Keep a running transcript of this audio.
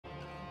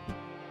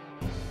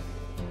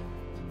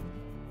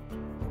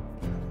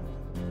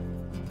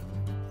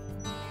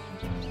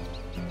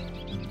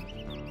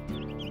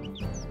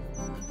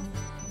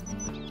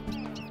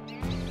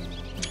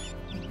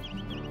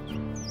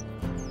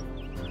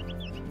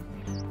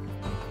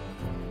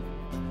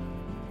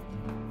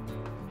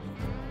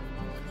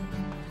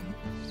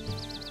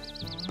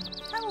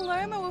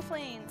Hello my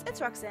Wolflings, it's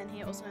Roxanne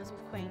here, also known as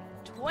Wolf Queen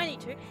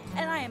 22,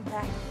 and I am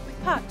back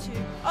with part 2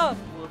 of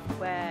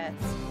WolfQuest.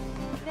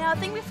 Now I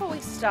think before we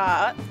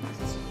start,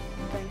 this is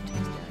going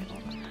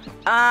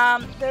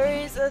to there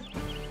is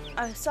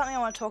something I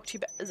want to talk to you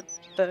about. There's a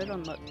bird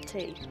on the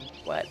tee.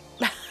 What?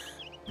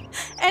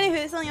 Anywho,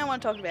 there's something I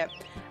want to talk about.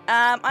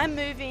 I'm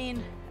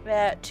moving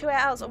about 2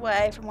 hours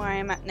away from where I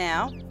am at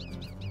now,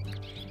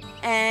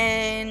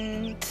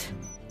 and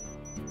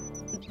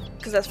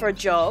because that's for a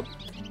job.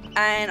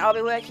 And I'll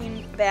be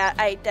working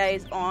about 8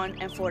 days on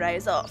and 4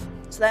 days off.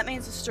 So that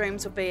means the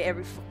streams will be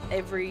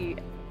every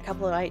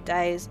couple of 8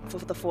 days for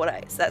the 4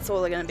 days. That's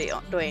all they're going to be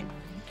doing.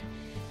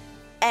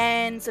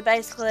 And so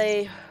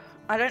basically,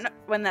 I don't know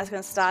when that's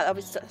going to start. I'll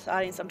be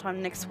starting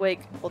sometime next week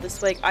or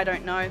this week. I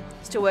don't know.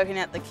 Still working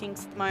out the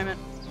kinks at the moment.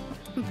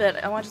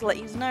 But I wanted to let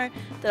you know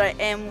that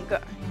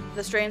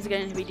the streams are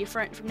going to be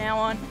different from now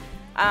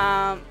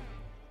on.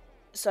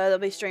 So they'll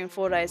be streamed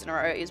 4 days in a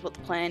row is what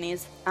the plan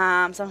is.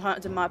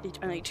 Sometimes it might be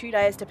only 2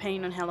 days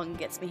depending on how long it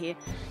gets me here.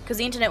 Because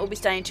the internet will be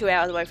staying 2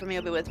 hours away from me.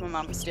 I'll be with my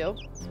mum still.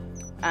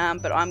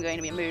 But I'm going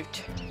to be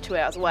moved 2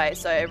 hours away.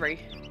 So every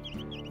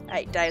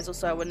 8 days or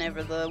so,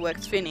 whenever the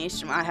work's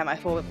finished and I have my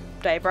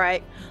 4-day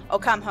break, I'll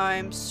come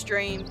home,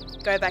 stream,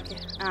 go back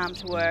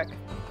to work,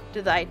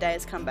 do the 8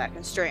 days, come back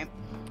and stream.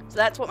 So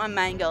that's what my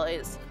main goal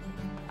is.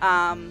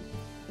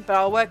 But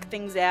I'll work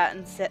things out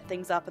and set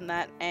things up and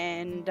that,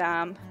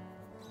 and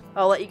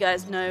I'll let you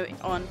guys know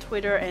on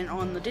Twitter and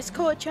on the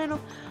Discord channel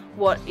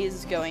what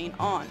is going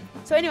on.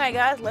 So anyway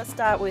guys, let's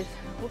start with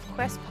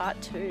WolfQuest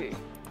Part 2.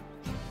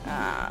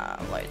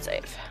 Load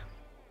save.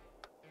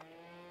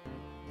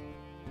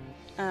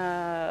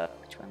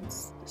 Which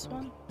one's this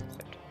one?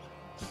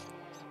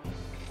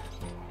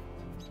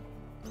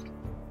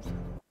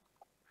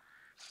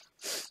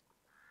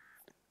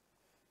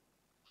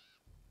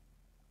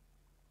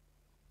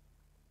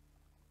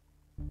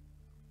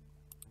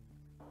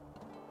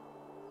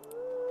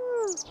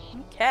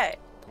 Okay,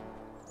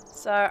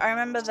 so I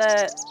remember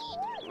that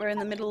we're in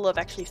the middle of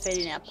actually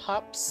feeding our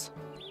pups,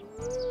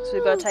 so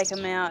we've got to take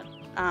them out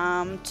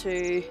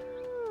to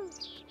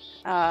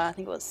I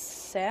think it was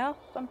south,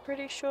 I'm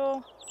pretty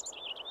sure,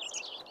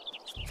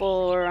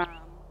 for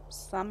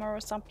summer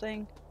or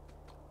something.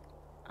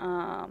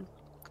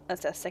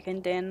 That's our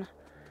second den,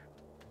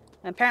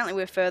 and apparently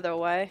we're further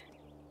away.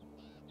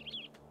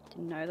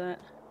 Didn't know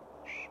that.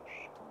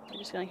 We're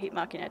just going to keep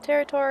marking our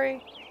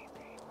territory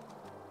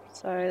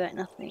so that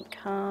nothing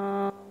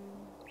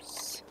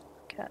comes.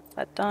 Okay, that's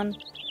that done.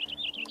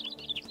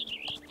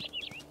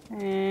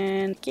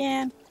 And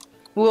again,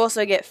 we'll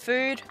also get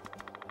food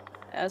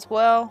as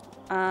well,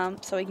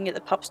 so we can get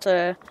the pups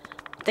to,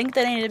 I think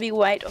they need to be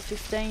weight of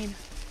 15,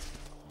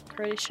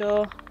 pretty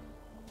sure.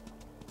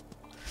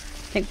 I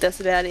think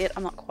that's about it,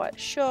 I'm not quite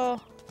sure.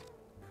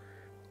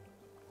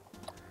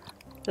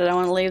 But I don't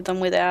want to leave them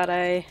without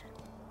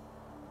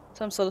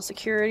some sort of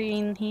security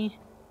in here.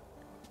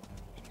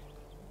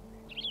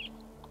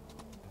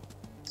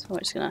 So we're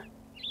just gonna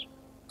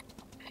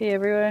pee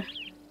everywhere.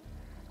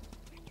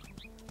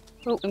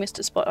 Oh, we missed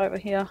a spot over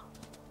here.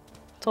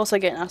 It's also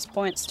getting us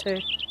points too,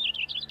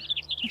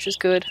 which is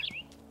good.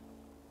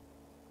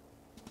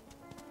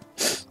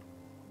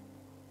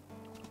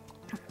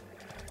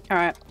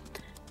 Alright,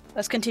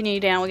 let's continue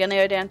down. We're gonna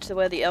go down to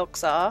where the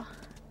elks are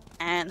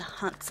and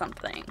hunt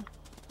something.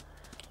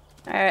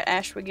 Alright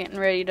Ash, we're getting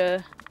ready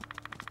to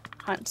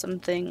hunt some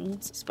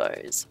things, I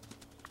suppose.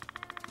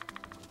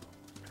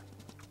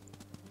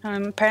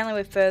 Apparently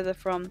we're further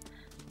from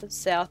the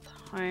south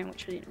home,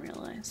 which I didn't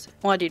realise.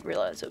 Well, I did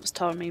realise, it was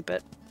told me,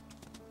 but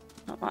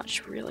not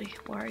much really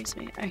worries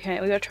me.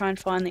 Okay, we gotta try and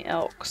find the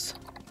elks.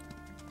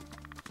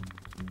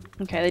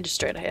 Okay, they're just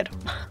straight ahead.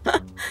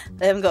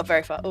 They haven't got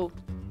very far. Oh,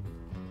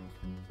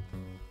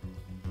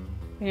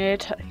 we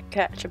need to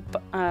catch a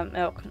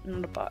elk,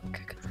 not a buck,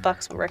 because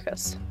bucks will wreck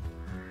us.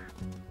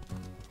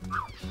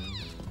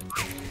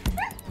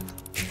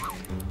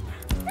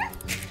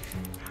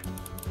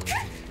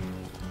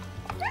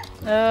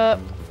 I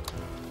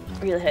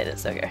really hate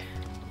this. Okay.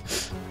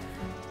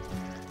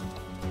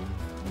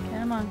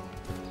 Come on.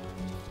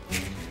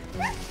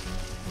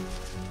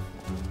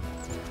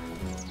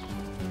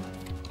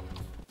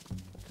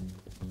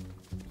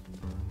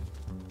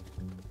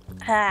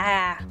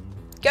 Ah!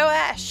 Go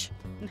Ash!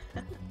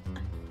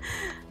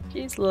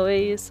 Jeez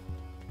Louise.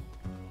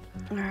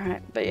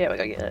 Alright, but yeah, we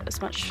gotta get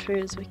as much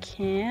food as we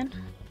can.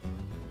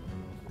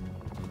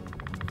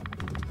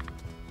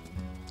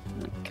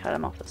 Cut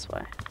him off this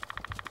way.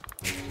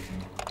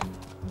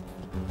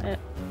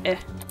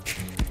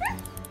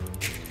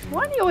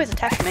 Why do you always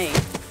attack me?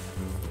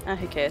 Oh,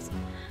 who cares?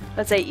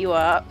 Let's eat you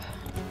up.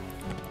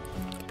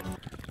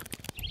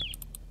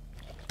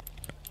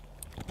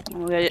 And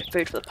we'll go get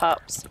food for the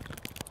pups.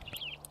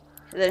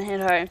 Then head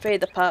home and feed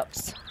the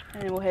pups.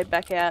 And then we'll head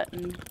back out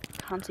and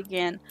hunt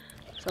again.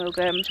 So we'll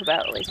go to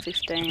about at least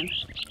 15.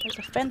 There's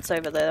a fence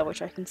over there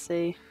which I can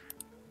see.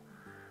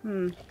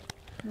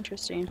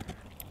 Interesting.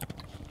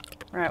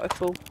 Right, we're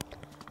full.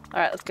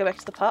 Alright, let's go back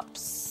to the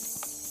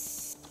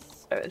pups.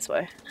 Over this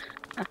way.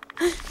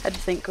 Had to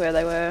think where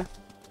they were.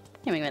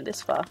 Yeah, we went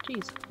this far.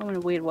 Jeez, I went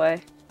a weird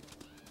way.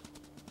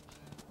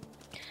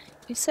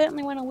 We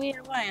certainly went a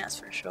weird way, that's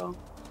for sure.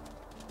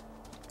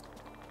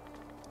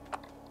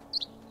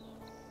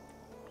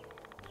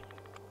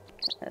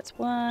 Okay, that's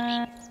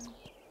one.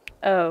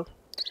 Oh,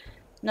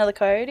 another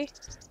coyote?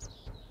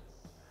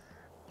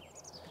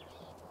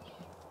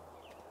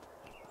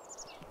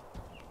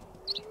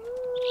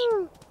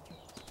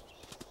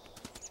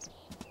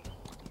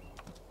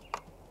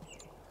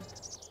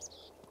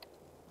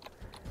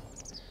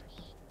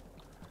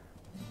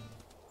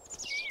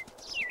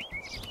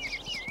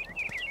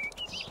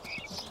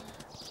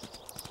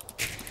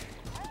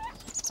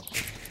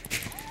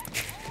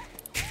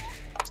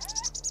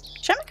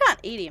 Shame I can't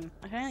eat him.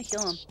 I can only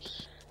kill him.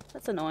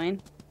 That's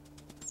annoying.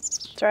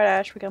 It's right,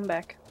 Ash. We come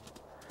back.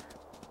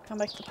 Come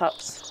back to the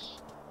pups.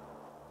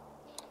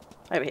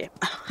 Over here.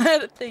 I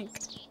had to think.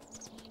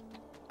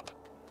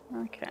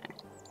 Okay.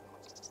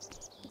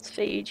 Let's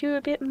feed you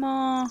a bit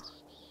more.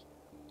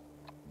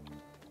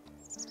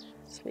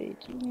 Let's feed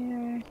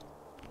you.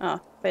 Oh,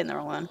 feeding the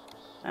wrong one.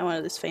 I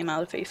wanted this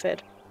female to be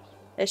fed.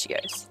 There she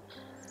goes.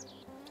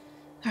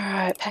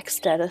 Alright, pack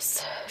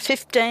status.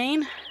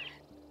 15.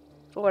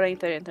 14,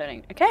 13,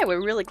 13. Okay,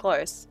 we're really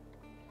close.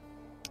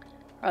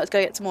 Alright, let's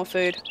go get some more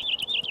food.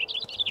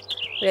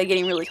 We are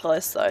getting really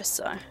close though,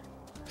 so.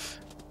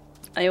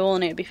 They all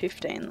need to be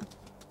 15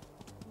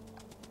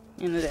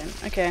 in the den.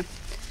 Okay.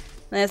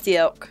 There's the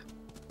elk.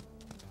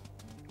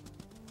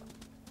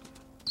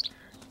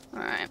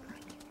 Alright.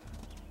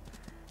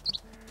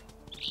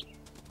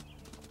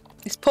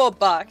 This poor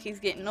buck, he's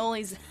getting all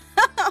his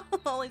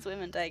all his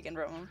women taken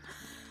from him.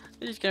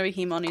 It's just gonna be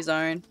him on his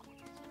own.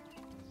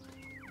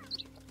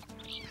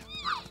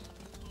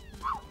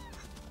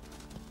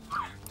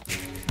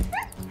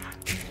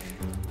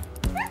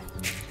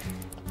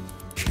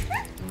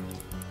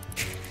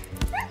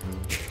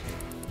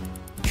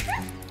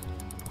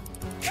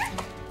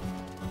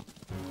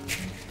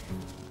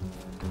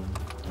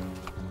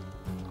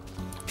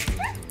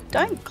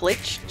 Don't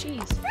glitch,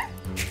 jeez.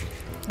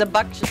 The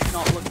buck's just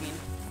not looking.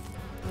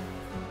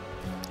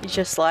 He's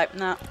just like,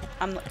 nah,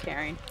 I'm not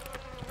caring.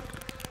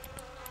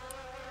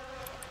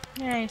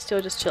 Yeah, he's still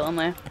just chilling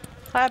there.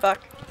 Hi, buck.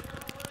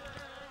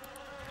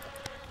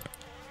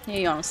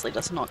 He honestly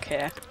does not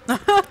care.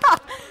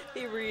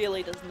 He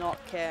really does not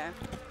care.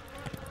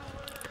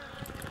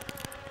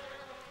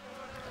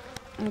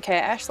 Okay,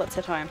 Ash, let's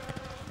head home.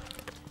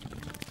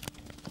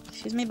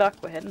 Excuse me, buck,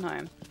 we're heading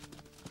home.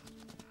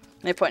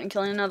 No point in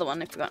killing another one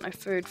if we've got no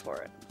food for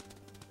it.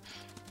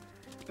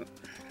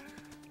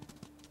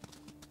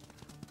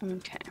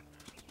 Okay.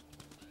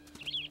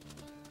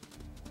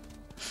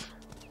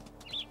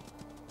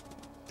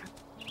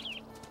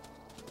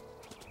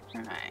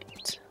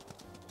 Alright.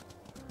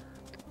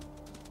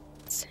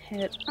 Let's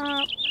head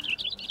up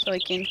so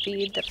we can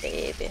feed the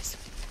babies.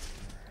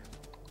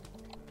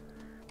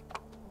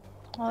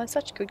 Oh, they're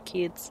such good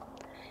kids.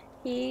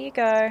 Here you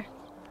go.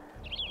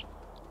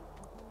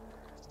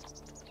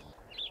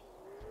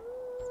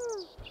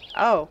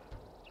 Oh.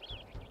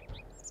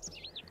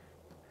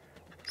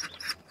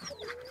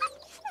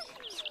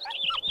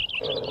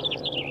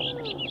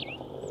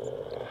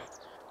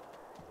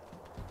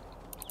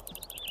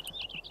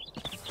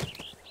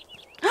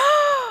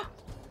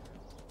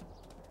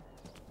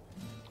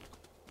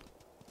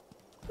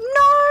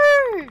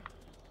 No!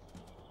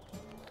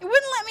 It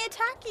wouldn't let me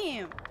attack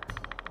him.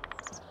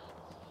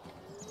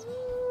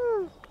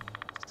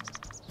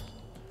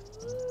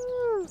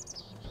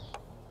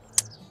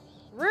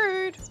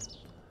 Rude.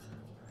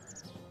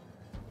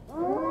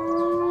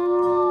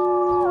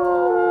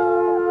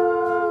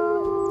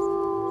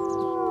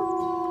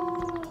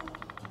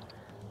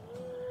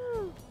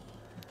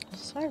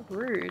 So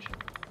rude.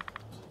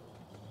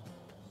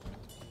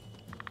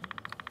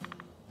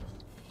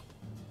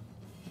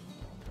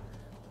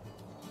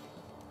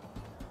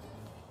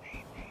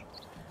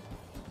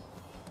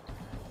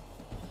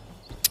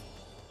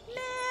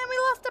 Man, we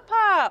lost a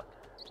pup.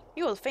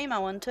 You were the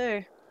female one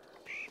too.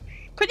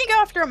 Couldn't you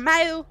go after a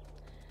male?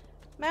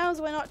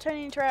 Males we're not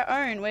turning into our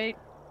own. We're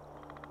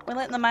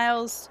letting the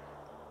males.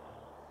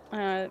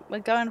 We're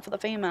going for the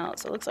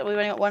females. So it looks like we've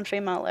only got one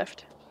female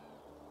left.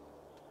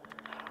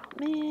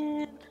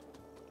 Man,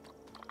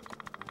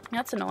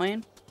 that's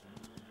annoying.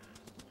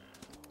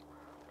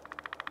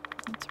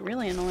 That's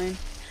really annoying.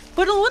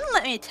 But it wouldn't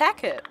let me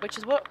attack it, which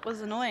is what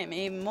was annoying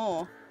me even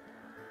more.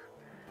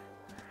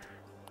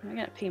 I'm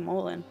gonna pee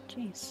more then.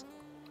 Jeez.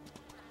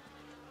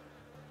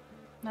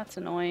 That's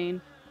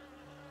annoying.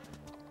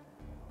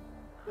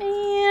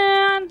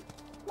 Man,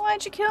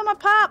 why'd you kill my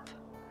pup?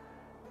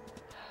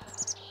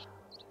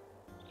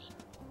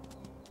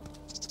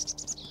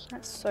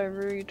 That's so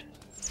rude.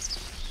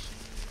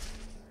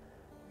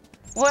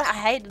 What I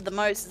hated the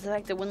most is the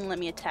fact they wouldn't let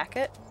me attack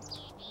it.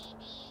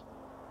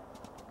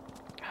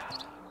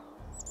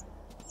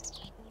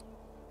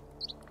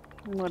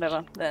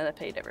 Whatever, they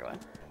paid everyone.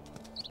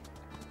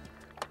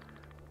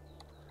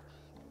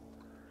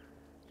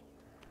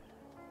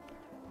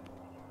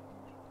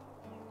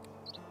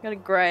 Got a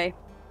grey.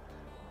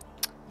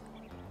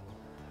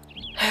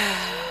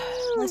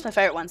 least my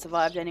favourite one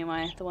survived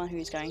anyway. The one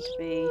who's going to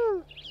be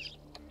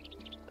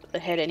the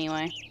head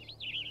anyway.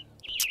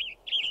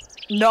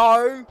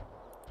 No!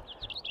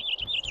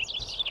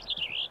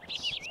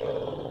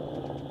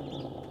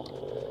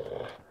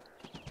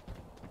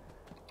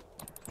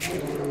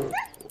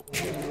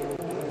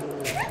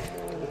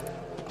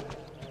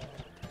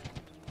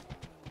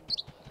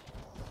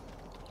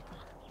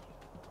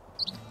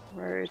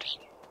 Rude.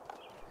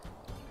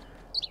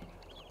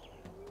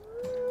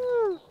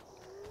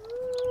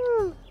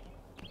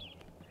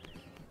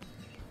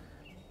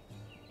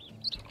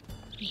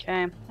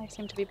 Okay, I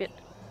seem to be a bit...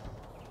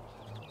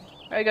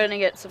 We're going to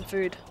get some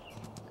food.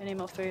 I need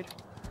more food.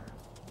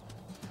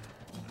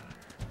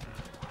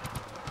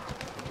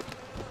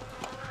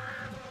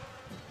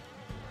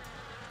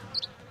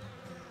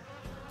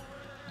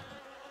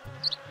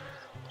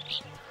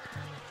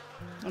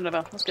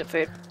 Whatever, let's get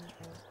food.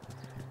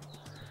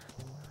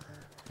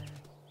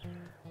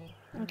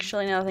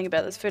 Actually, now I think about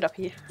it, there's food up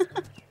here.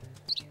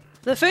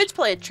 The food's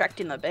probably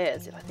attracting the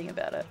bears, if I think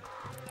about it.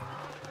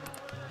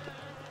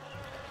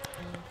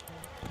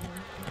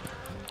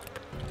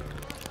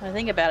 I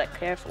think about it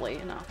carefully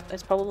enough.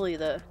 There's probably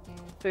the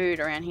food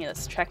around here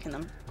that's attracting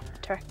them.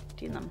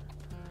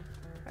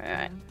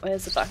 Alright,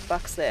 where's the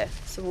bucks there?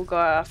 So we'll go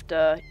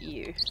after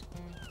you.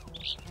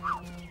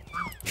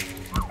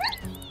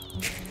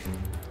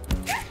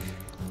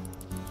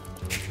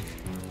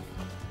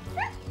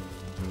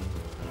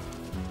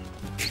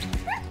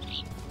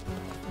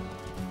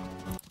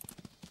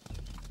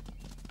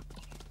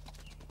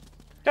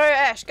 Go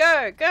Ash,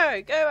 go,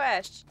 go, go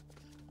Ash!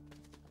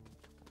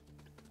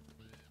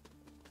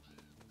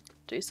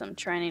 Do some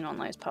training on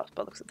those pups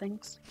by the looks of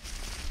things.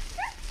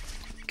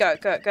 Go,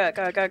 go, go,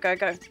 go, go, go,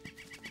 go.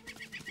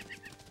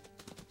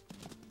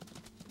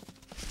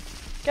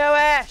 Go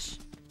Ash!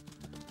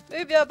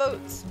 Move your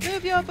boots!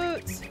 Move your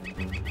boots!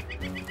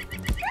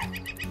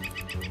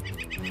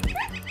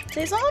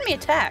 See, it's not letting me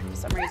attack for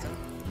some reason.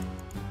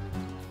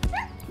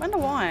 Wonder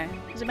why.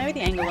 Is it maybe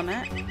the angle I'm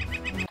at?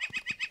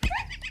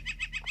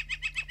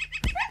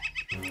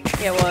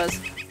 Yeah, it was.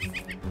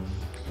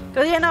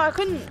 Cause yeah, no, I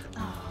couldn't.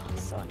 Oh,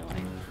 it's so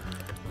annoying.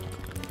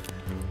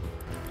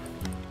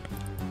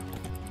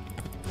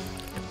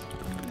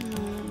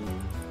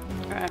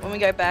 Alright, when we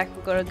go back,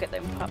 we've got to get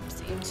them pups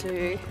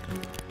into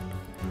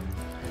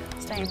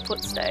staying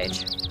put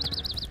stage.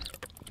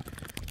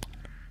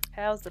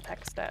 How's the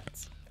pack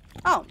stats?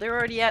 Oh, they're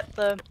already at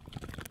the...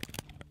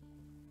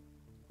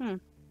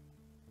 Did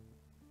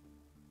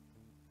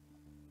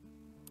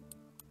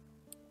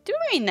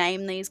we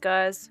name these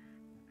guys?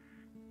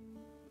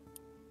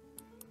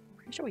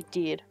 Pretty sure we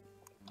did.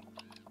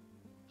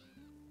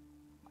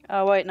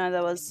 Oh wait, no,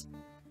 there was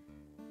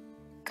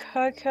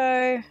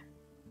Coco,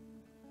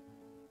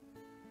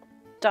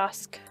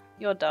 Dusk,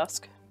 you're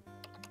Dusk,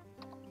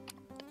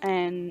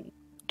 and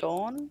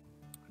Dawn,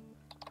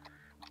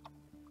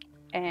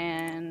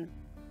 and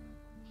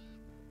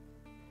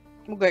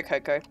we'll go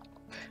Coco.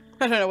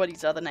 I don't know what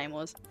his other name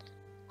was.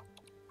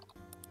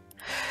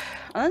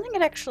 I don't think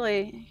it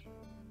actually...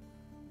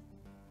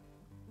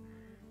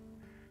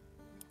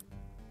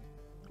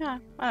 Yeah,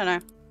 I don't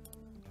know.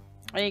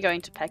 I need to go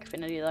into pack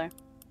affinity though.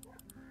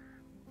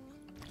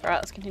 Alright,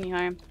 let's continue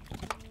home.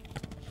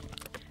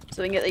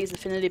 So we can get these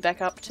affinity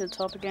back up to the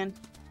top again.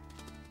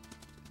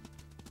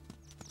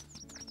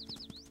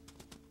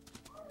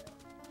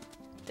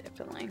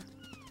 Definitely.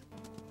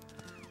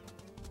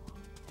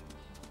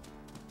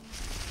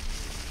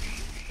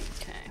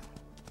 Okay.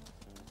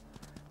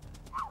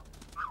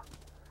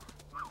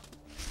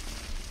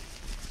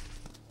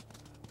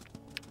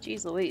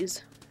 Jeez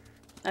Louise.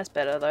 That's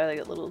better though, they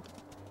got little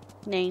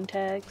name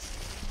tags.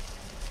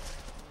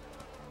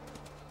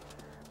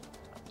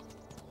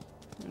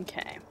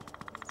 Okay.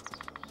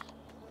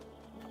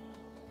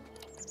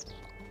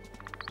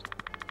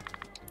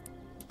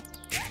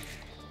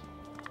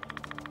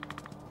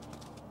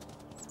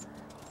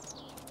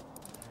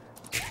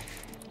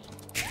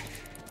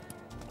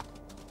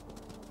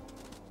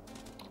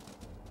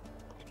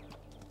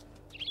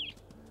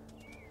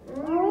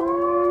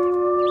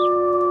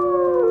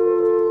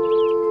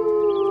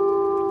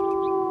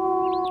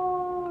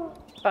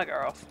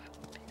 Bugger off.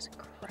 Piece of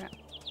crap.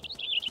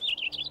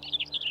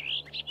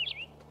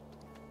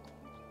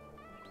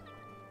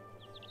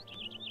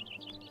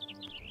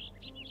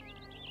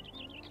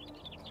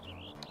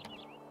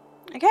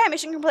 Okay,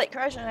 mission complete.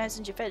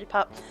 Congratulations, you fed your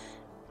pup.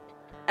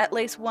 At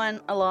least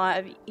one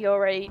alive.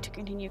 You're ready to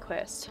continue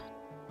quest.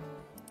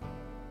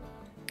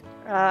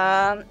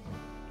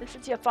 This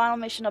is your final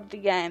mission of the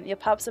game. Your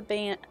pups are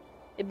big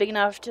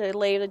enough to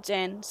leave the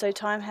den, so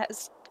time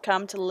has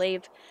come to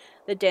leave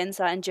the den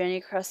site and journey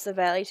across the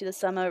valley to the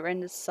summer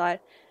rendered site.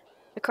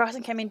 The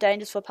crossing can be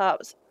dangerous for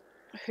pups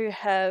who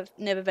have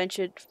never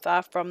ventured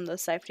far from the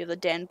safety of the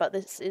den, but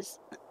this is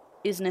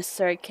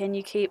necessary. Can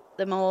you keep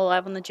them all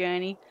alive on the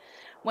journey?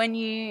 When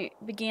you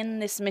begin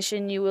this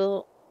mission, you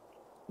will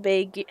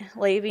be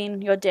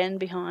leaving your den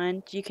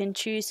behind. You can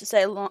choose to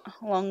stay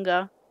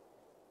longer.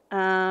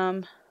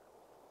 Then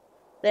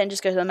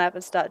just go to the map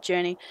and start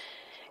journey.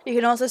 You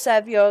can also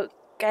save your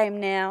game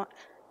now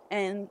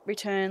and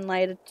return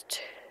later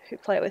to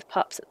play it with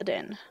pups at the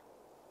den.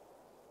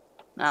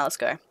 Now let's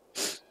go.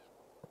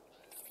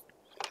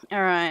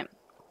 Alright.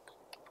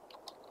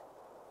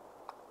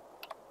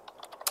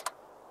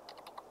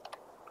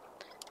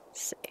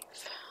 Save.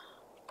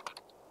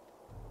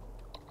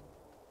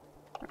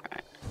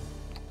 Alright.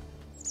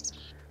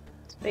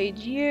 Feed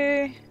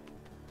you.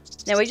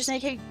 Now we just need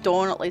to keep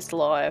Dawn at least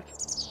alive.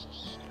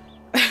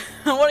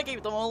 I want to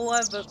keep them all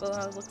alive, but by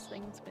the looks of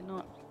things, we're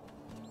not.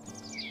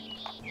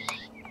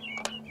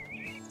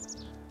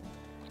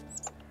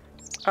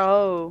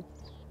 Oh.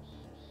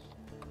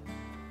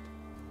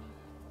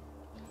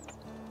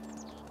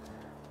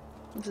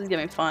 This is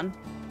gonna be fun.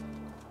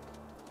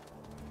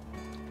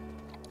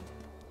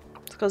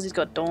 It's because he's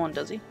got Dawn,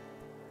 does he?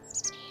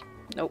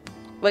 Nope.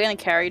 We're gonna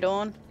carry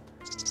Dawn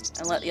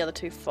and let the other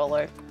two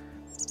follow.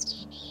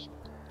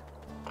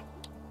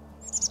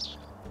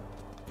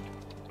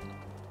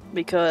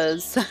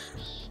 Because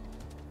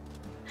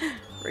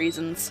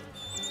reasons.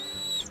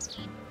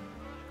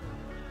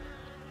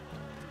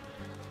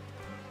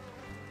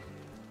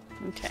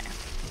 Okay.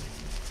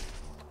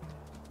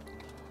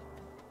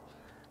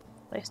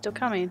 They're still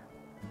coming.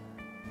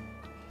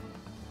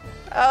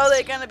 Oh,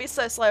 they're gonna be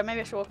so slow.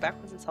 Maybe I should walk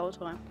backwards this whole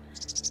time.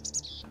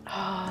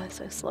 Oh, they're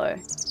so slow.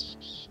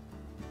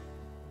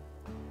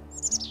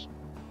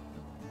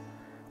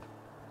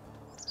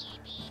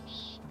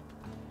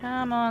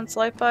 Come on,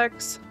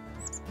 slowpokes.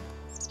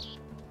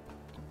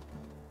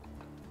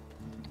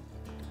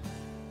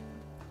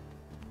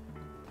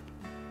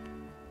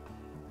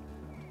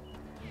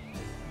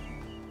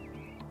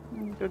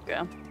 Good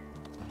girl.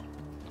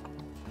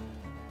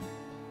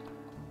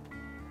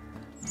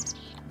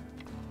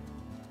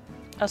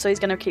 Oh, so he's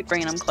gonna keep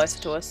bringing them closer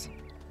to us.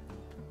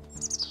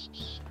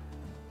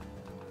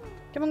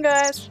 Come on,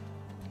 guys.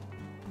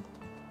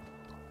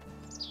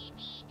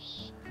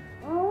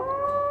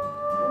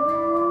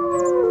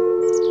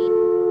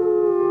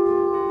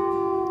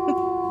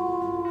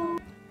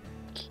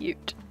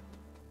 Cute.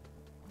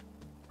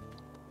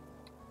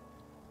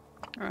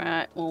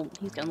 Alright, well,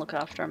 he's gonna look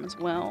after him as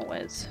well.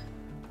 Where's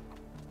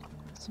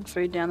some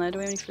food down there? Do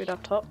we have any food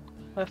up top?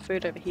 We have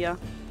food over here.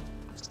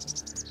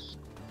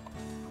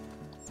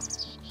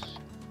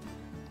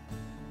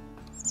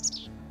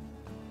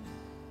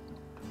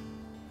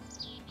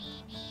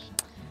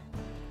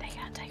 They're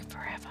gonna take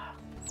forever.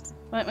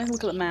 Wait, let's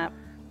look at the map.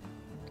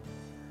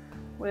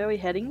 Where are we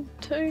heading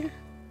to?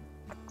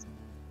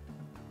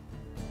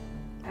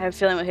 I have a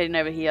feeling we're heading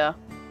over here.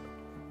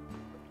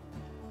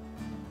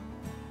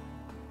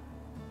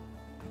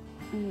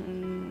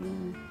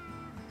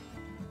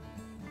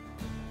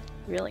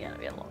 Really gonna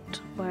be a lot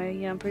way.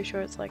 Yeah, I'm pretty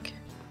sure it's like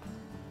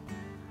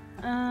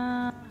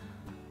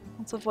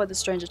let's avoid the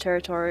stranger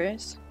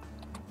territories.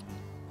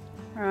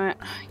 Alright,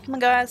 come on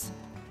guys.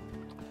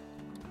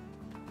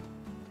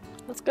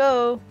 Let's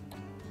go.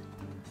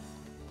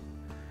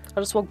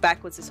 I'll just walk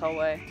backwards this whole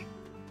way.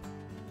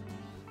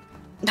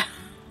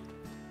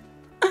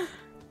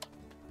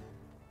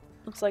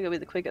 Looks like it'll be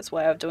the quickest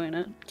way of doing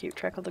it. Keep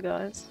track of the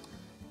guys.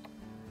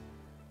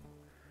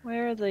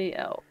 Where are the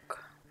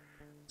elk?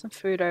 Some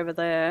food over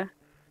there.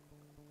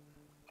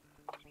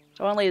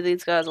 Don't want to leave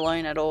these guys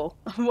alone at all.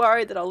 I'm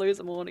worried that I'll lose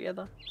them all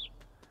together.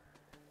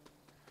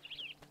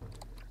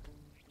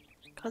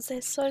 Because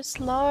they're so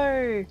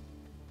slow.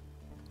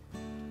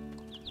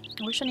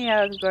 I wish I knew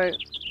how to go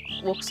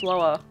walk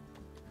slower.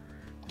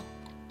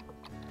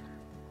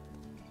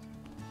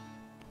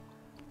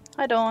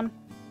 Hi Dawn.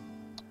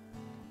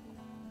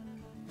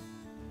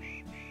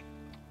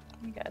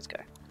 You guys go.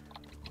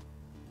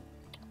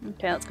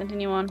 Okay, let's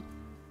continue on.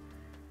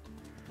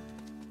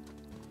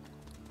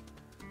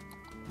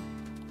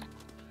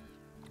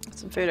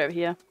 Some food over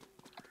here.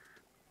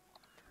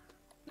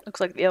 Looks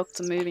like the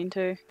elks are moving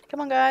too. Come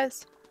on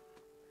guys.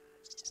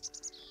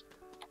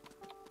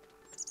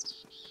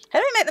 How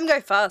do we make them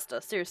go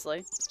faster?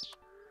 Seriously.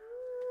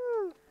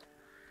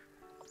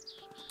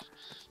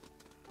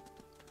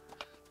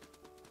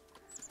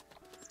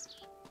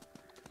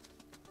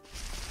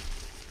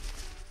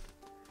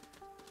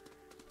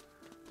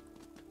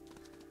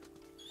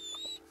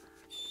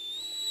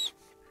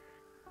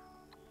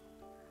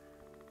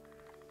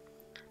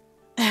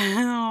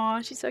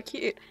 Oh, she's so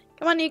cute.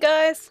 Come on, you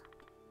guys.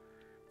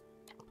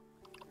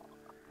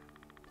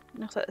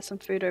 Looks like there's some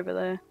food over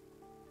there.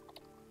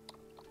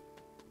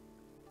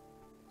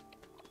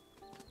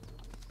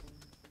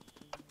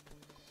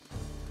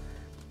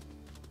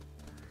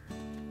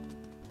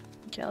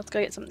 Okay, let's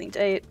go get something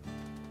to eat.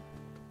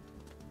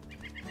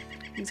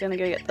 He's gonna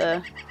go get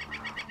the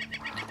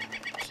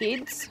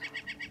kids.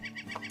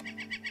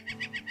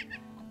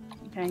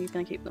 Okay, he's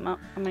gonna keep them up.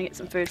 I'm gonna get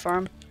some food for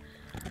him.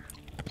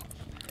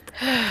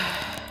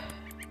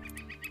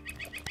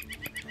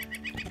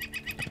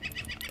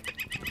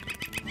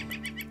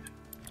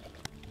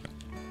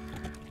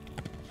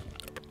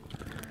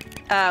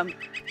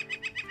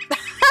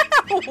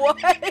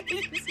 What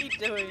is he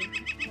doing?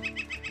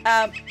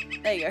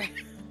 There you go.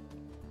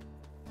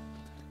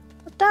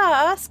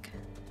 Dusk?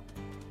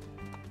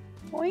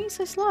 Why are you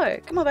so slow?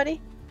 Come on,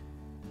 buddy.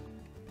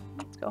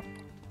 Let's go.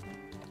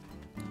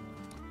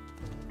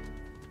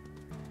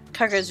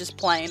 Coco's just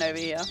playing over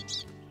here.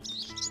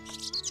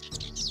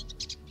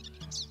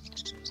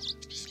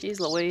 Jeez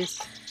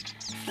Louise.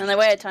 And they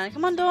wait a time.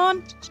 Come on,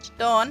 Dawn.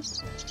 Dawn.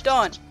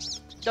 Dawn.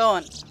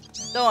 Dawn.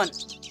 Dawn.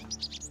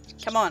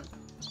 Come on.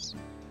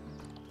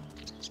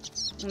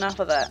 Enough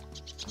of that.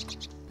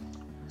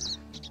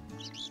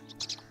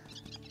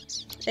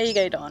 There you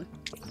go, Dawn.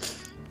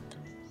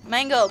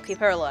 Main goal, keep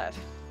her alive.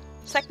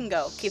 Second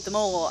goal, keep them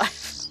all alive.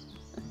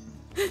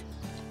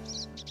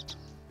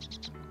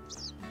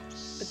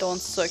 But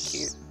Dawn's so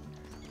cute.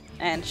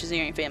 And she's the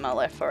only female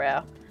left for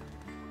our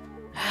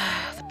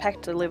the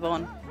pack to live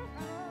on.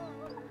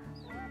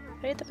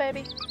 Feed the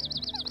baby.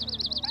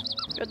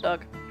 Good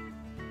dog.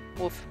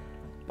 Woof.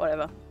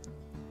 Whatever.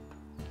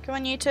 Come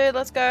on, you two,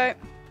 let's go.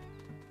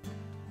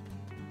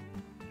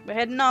 We're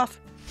heading off.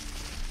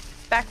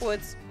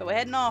 Backwards, but we're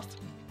heading off.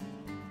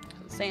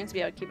 It seems to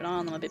be able to keep an eye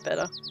on them a bit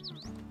better.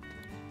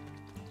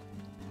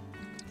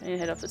 I need to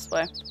head off this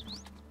way.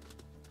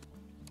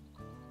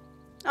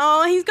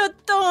 Oh, he's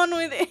got Dawn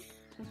with it.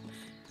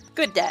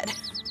 Good dad.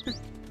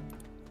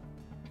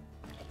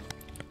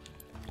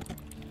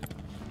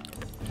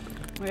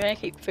 We're gonna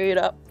keep food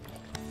up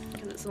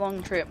because it's a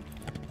long trip.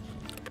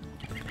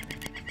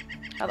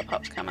 Other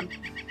pup's coming.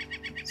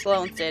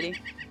 Slow and steady.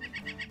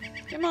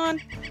 Come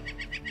on.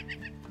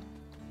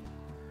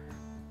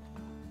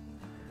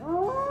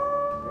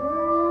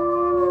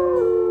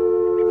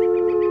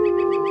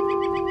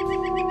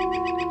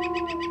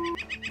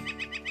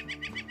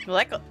 Well,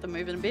 that got them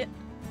moving a bit.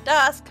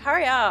 Dusk,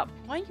 hurry up!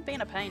 Why are you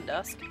being a pain,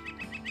 Dusk?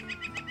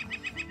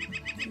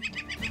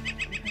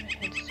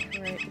 Head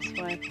straight this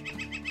way.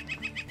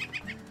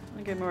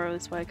 I'm gonna go more over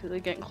this way because we're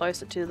getting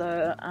closer to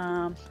the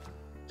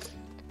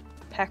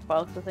pack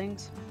by the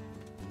things.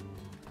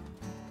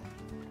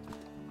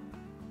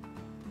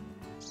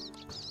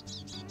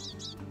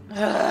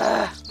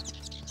 Ugh.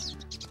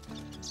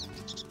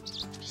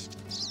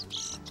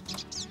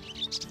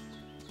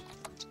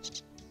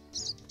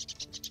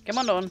 Come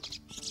on, Dawn.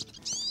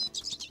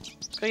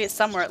 Gotta get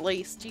somewhere at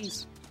least.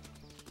 Jeez.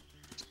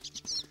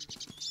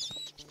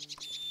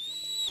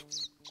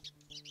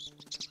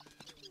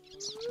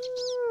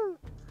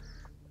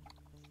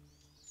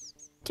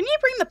 Can you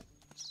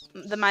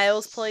bring the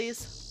males,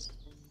 please?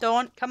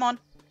 Dawn, come on.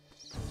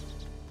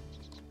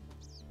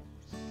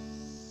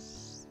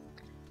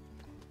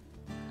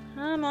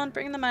 Come on,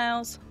 bring the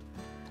males.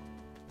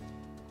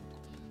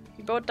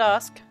 You brought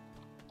Dusk.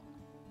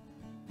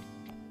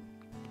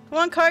 Come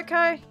on,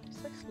 Coco.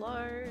 So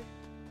slow.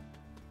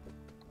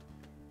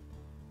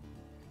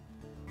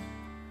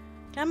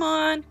 Come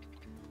on.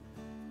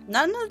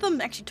 None of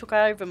them actually took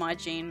over my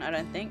gene, I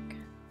don't think.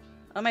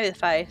 Oh, maybe the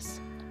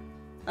face.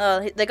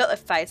 Oh, they got the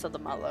face of the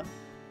mother.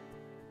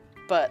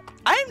 But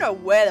I don't know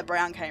where the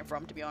brown came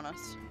from, to be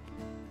honest.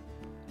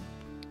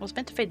 I was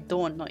meant to feed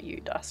Dawn, not you,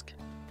 Dusk.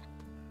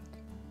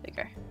 There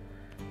you go.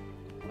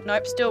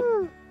 Nope,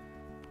 still.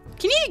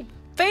 Can you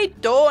feed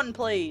Dawn,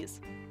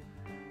 please?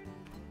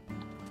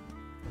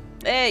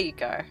 There you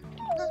go.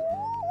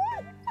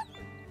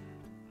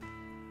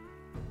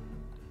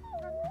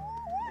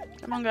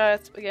 Come on,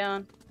 guys, we're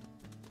going.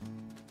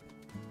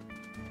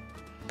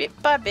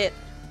 Bit by bit,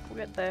 we'll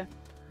get there.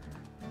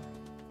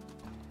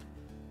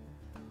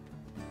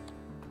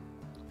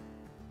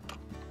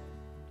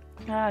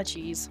 Ah,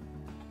 jeez.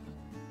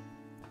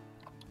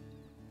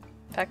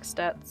 Pack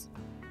stats.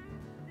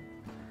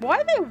 Why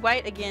do they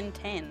wait again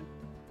 10?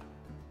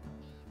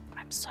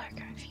 I'm so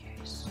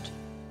confused.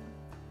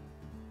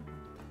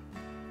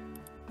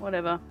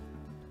 Whatever.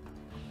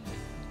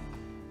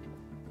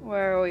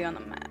 Where are we on the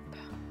map?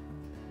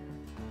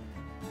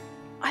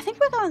 I think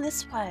we're going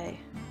this way.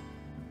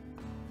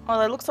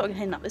 Oh, it looks like we're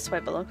heading up this way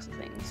by the looks of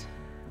things.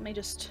 Let me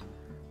just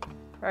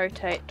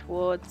rotate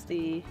towards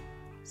the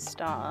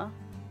star.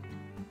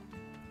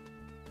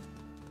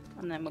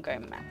 And then we'll go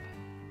map.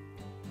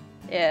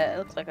 Yeah, it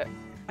looks like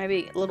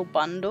maybe a little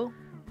bundle.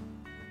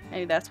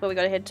 Maybe that's where we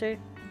gotta head to.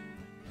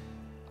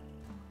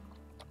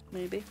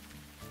 Maybe.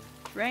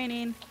 It's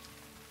raining.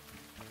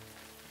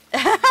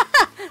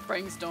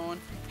 Brings Dawn.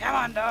 Come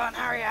on, Dawn,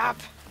 hurry up.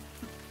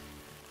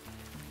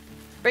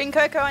 Bring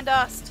Coco and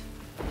Dust.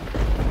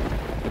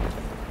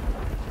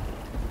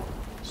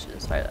 Should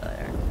just throw that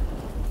there.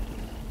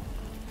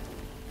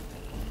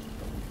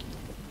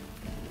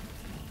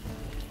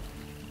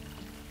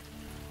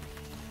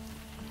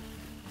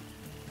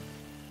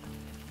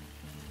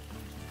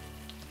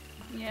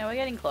 Yeah, we're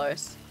getting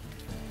close.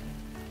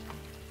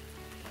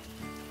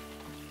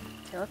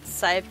 Okay, let's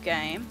save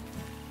game.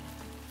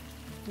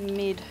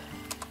 Mid.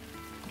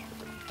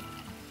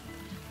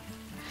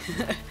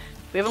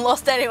 We haven't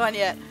lost anyone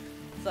yet,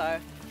 so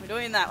we're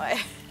doing it that way.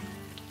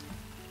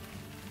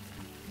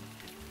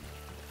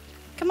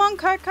 Come on,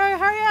 Coco,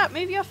 hurry up,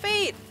 move your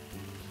feet.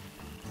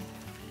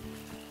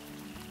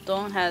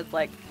 Dawn has,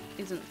 like,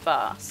 isn't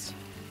fast.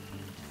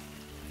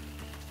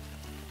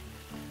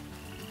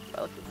 By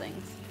the look of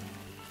things.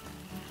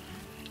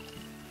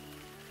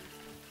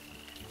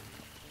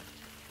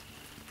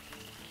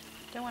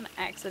 Don't want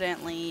to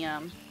accidentally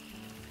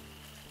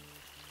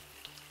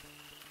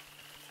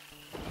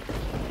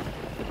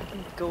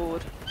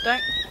god.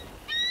 Don't.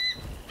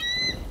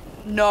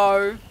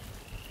 No.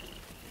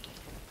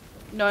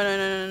 No, no,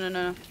 no, no,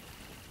 no, no.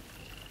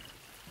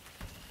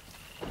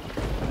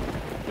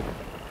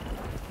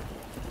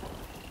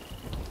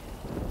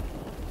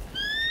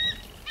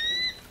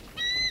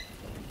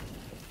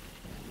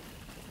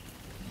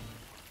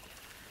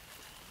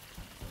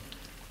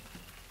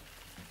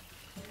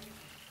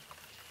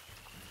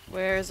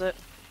 Where is it?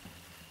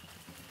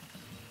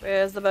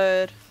 Where's the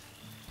bird?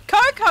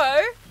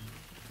 Coco!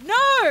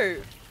 No!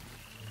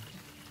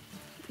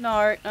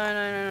 No, no, no,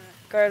 no, no.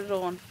 Go to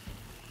Dawn.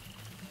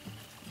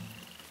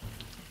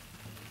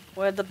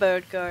 Where'd the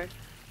bird go?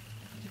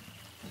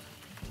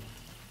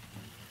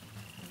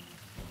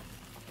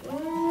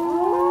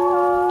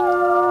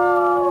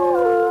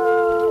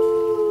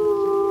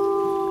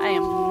 I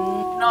am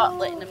not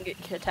letting him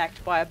get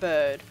attacked by a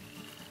bird.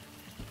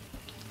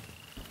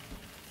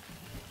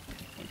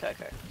 Hey,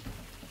 Coco.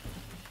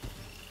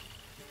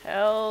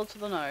 Hell to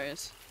the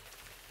nose.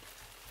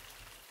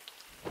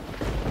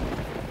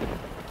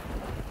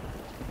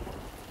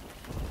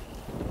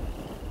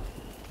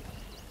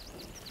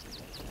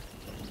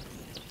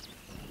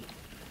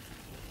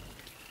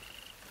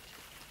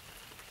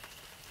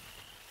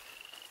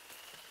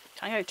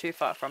 Can't go too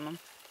far from him.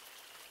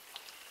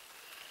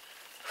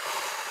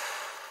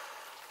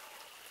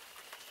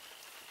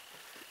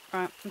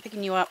 Right, I'm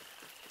picking you up.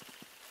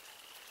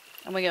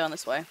 And we're going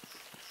this way.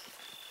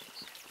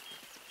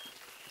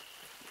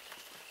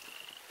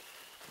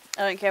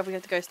 I don't care if we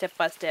have to go step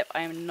by step.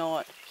 I am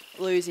not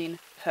losing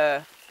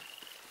her.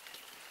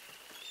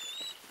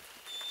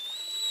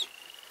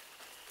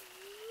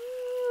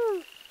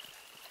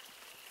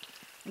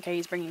 Okay,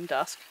 he's bringing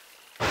dusk.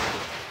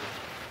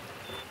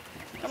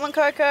 Come on,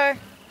 Coco.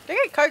 Look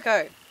at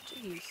Coco.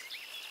 Jeez.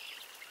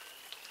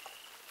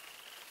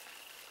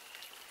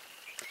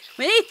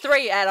 We need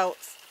 3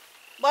 adults.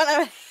 One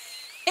of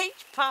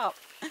each pup.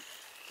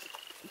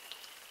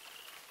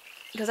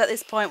 Because at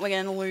this point we're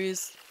going to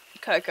lose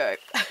Coco.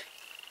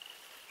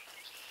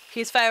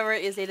 His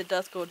favourite is either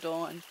Dusk or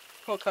Dawn.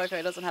 Poor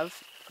Coco doesn't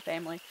have a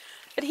family.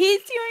 But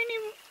he's the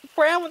only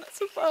brown one that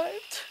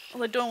survived.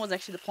 Although Dawn was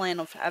actually the plan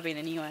of having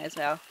anyway as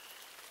our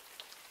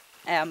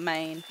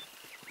main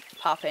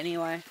pup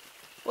anyway.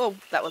 Well,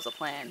 that was a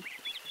plan.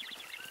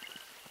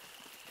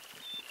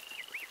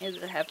 Is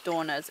to have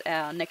Dawn as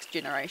our next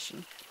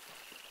generation.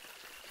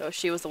 Because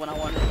she was the one I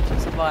wanted to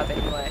survive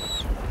anyway.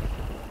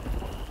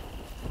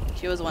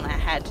 She was the one I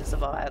had to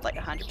survive, like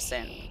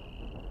 100%.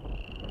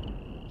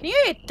 Can you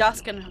get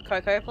Dusk and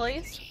Coco,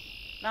 please?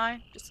 No?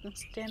 Just gonna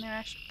stand there,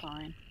 Ash?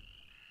 Fine.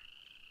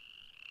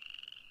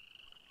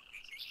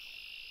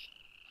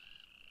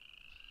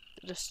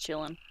 Just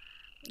chilling.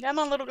 Come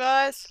on, little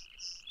guys.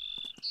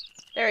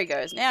 There he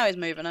goes. Now he's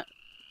moving it.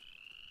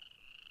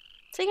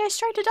 So he goes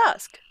straight to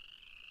Dusk.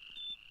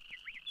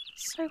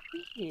 So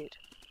weird.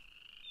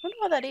 Wonder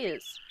why that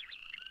is.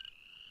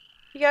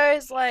 He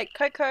goes like,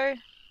 Coco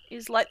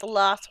is like the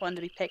last one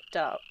to be picked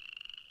up.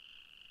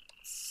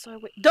 So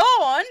weird.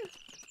 Dawn!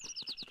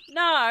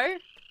 No!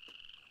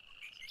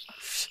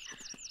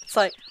 It's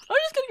like, I'm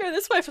just gonna go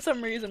this way for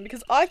some reason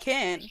because I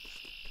can.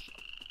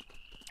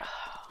 Oh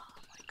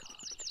my god.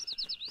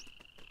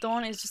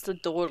 Dawn is just a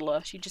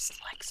dawdler. She just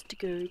likes to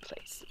go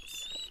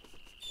places.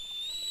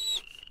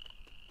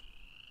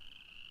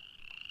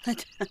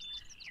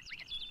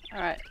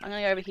 Alright, I'm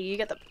gonna go over here. You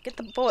get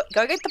the boy.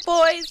 Go get the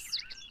boys!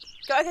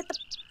 Go get the...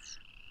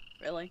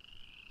 Really?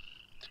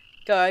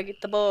 Go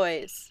get the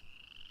boys.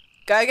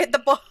 Go get the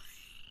boys!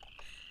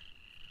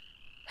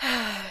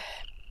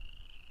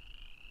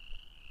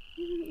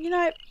 You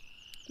know,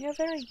 you're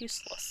very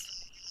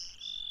useless.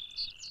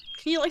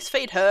 Can you at least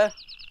feed her?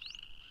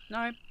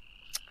 No?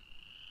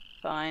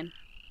 Fine.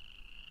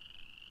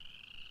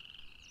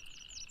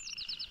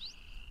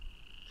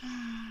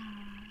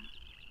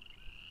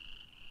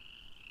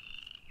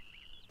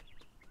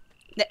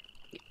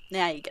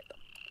 Now you get them.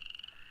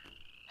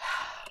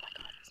 Oh my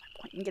god, there's no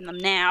point in getting them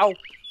now.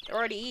 They're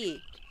already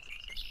here.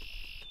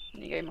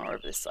 You go more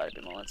over this side a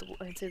bit more. Let's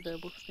see the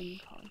wolf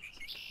thing card.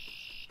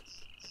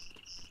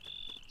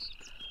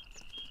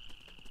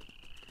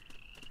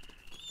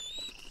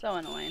 So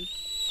annoying.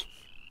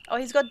 Oh,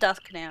 he's got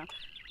Dusk now.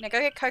 Now go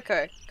get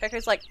Coco.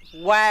 Coco's like,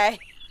 way.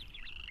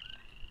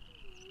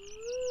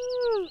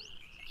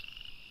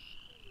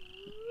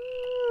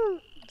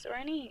 Is there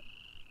any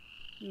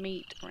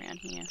meat around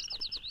here?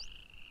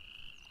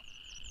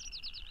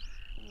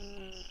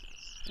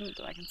 Not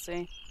that I can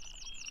see.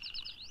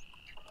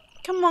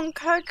 Come on,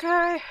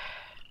 Coco.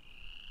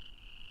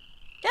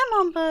 Come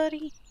on,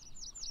 buddy.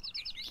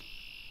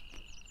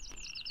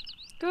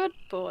 Good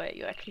boy.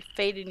 You're actually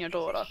feeding your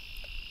daughter.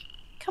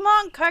 Come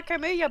on, Coco,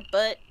 move your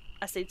butt.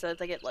 I see, so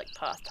they get like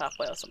past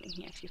halfway or something.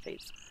 He actually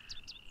feeds.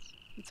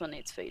 This one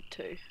needs feed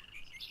too.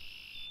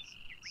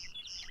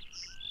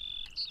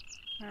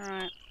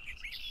 Alright.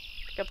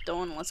 Pick up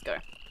Dawn and let's go.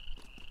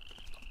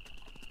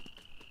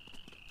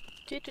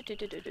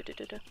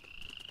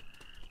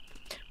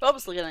 We're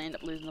obviously gonna end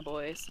up losing the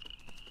boys.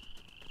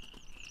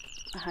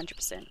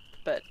 100%.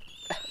 But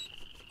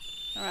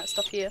alright,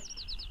 stop here.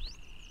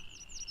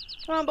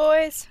 Come on,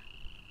 boys.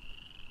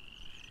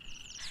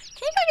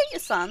 Can you go get your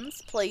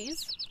sons,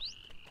 please?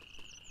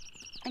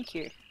 Thank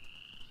you.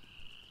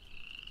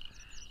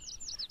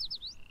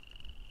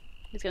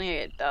 He's gonna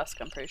get dusk,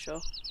 I'm pretty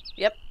sure.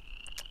 Yep.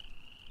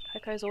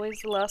 Coco's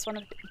always the last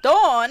one.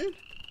 Dawn?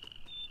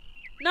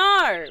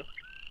 No!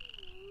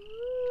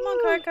 Come on,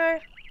 Coco.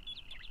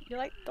 You're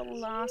like the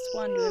last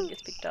one who ever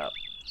gets picked up.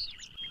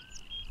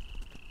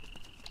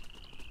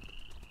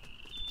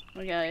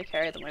 We're gonna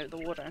carry them over the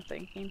water, I'm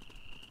thinking.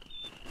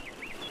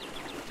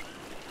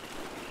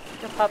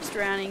 The pup's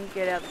drowning,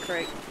 get out the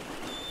creek.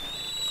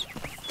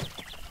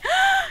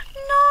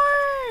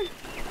 No!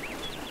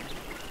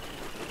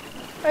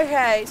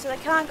 Okay, so they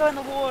can't go in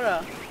the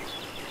water.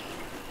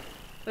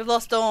 We've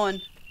lost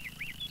Dawn.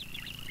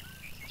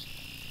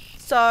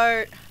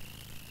 So...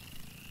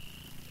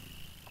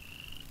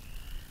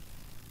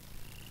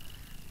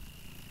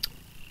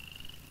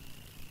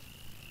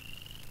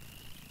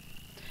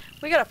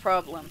 we got a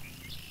problem.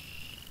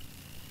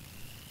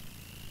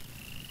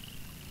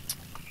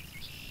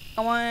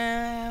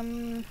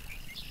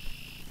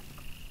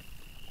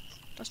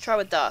 Let's try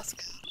with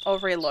dusk. I'll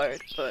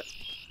reload, but...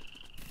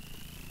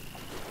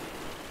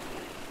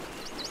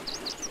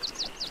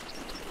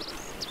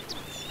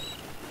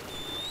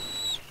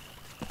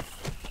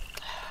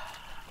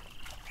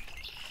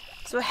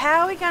 so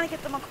how are we gonna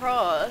get them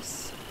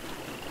across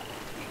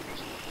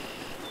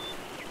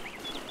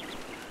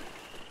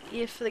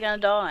if they're gonna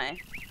die?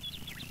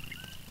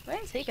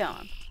 Where's he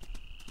going?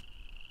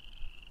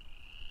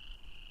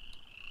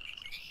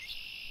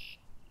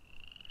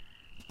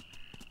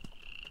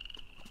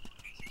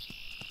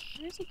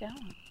 Where's he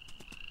going?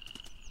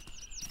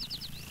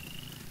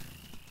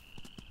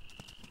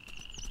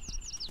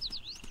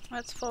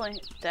 Let's follow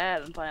his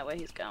dad and find out where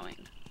he's going.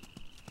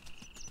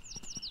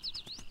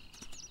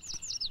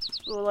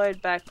 We'll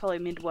load back probably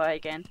midway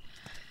again.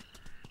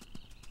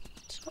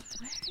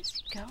 Where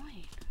is he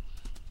going?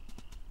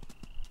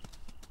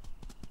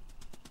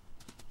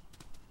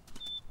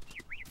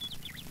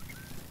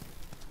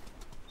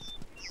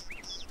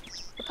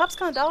 The pup's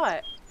gonna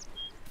die.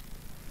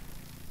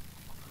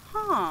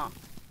 Huh.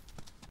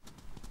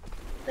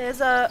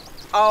 There's a...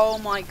 oh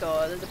my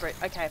god, there's a bridge.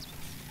 Okay.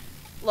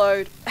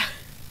 Load.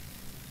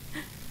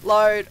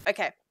 Load.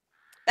 Okay.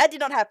 That did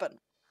not happen.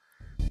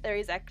 There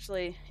is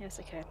actually... yes,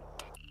 okay.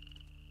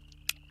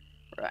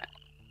 Right.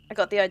 I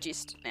got the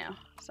gist now.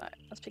 So,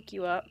 let's pick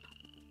you up.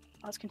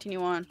 Let's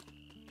continue on.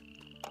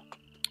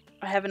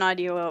 I have an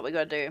idea what we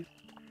gotta do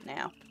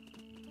now.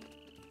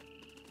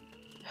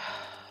 Oh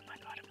my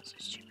god, I feel so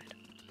stupid.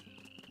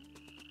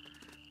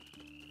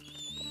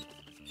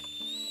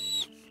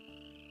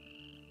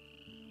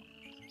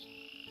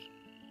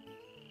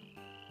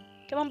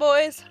 Come on,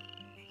 boys.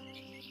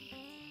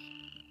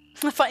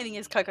 The funny thing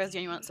is, Coco's the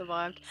only one that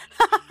survived.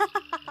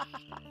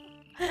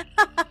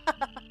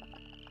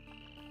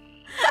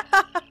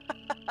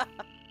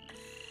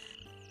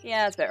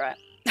 Yeah, that's about right.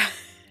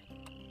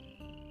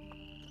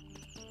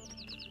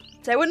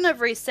 So I wouldn't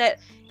have reset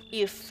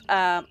if,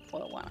 well,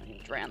 one, I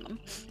didn't drown them.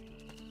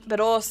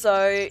 But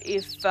also,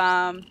 if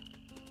the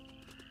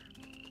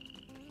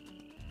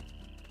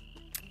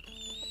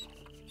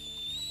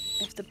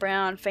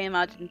brown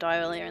female didn't die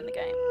earlier in the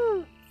game.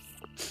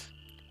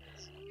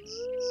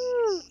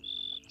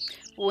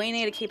 We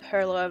need to keep her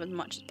alive as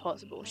much as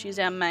possible. She's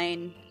our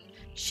main...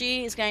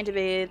 she is going to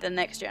be the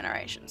next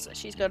generation, so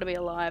she's got to be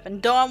alive.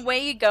 And Dawn, where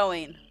are you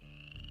going?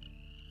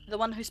 The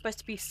one who's supposed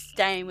to be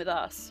staying with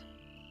us.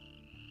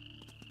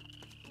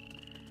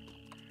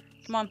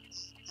 Come on.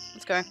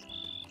 Let's go.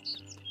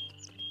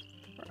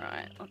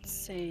 Right, let's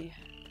see.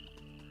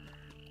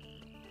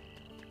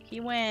 He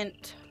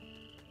went...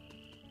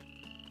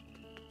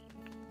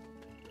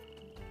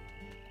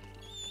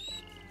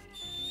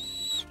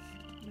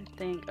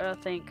 I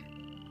think.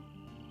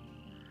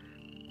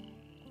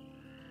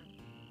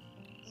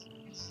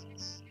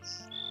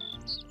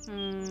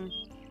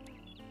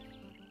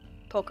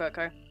 Poor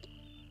Coco.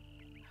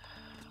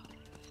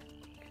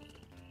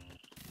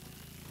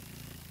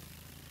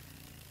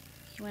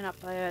 He went up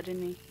there,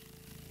 didn't he?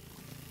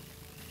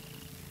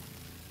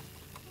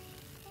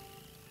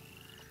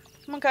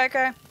 Come on,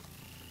 Coco.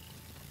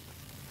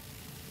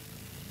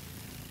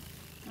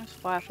 Nice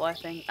firefly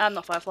thing.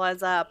 Not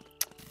fireflies, get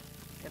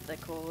their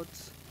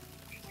cords.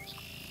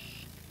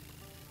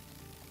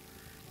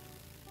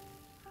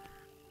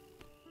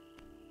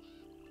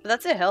 But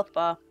that's their health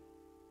bar.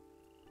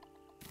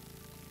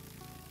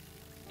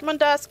 Come on,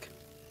 Dusk.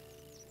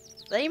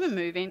 Are they even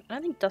moving? I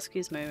don't think Dusk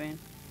is moving.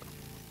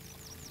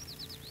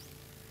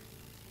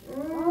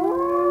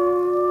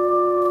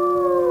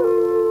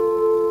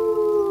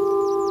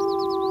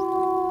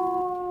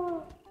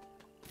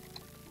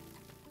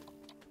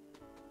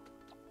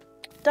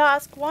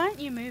 Dusk, why aren't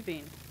you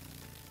moving?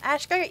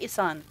 Ash, go get your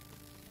son.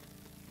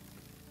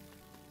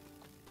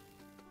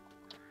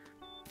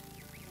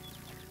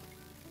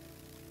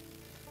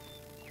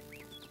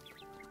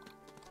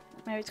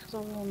 Maybe it's because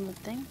I'm on the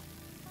thing.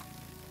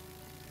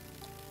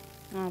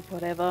 Oh,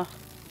 whatever.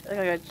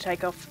 I gotta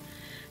go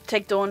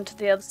take Dawn to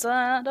the other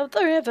side of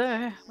the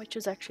river, which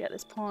is actually at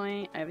this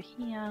point over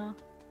here.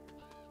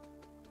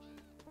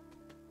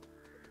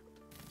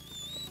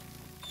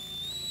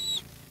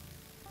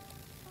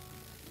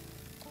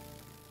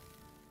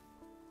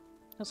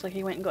 Looks like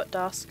he went and got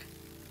Dusk.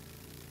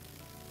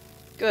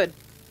 Good.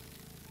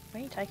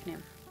 Where are you taking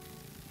him?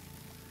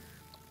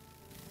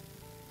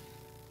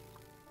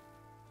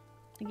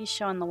 I think he's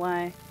showing the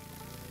way.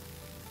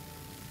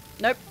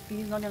 Nope,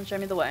 he's not going to show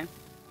me the way.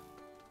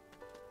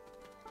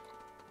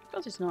 Of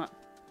course he's not.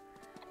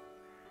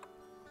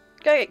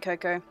 Go get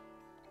Coco.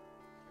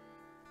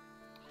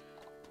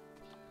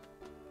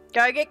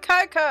 Go get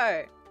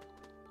Coco!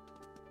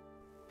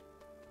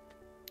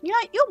 You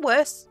know, you're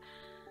worse.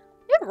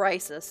 You're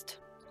racist.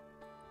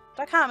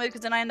 But I can't move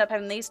because then I end up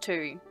having these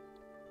two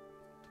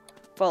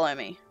follow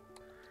me.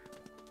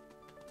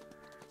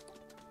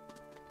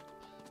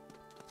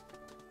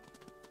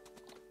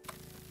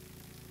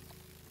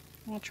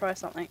 I'll try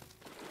something.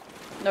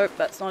 Nope,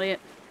 that's not it.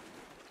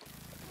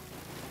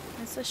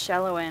 It's the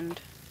shallow end.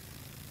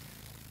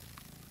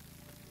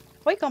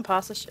 Why you gone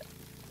past the shit?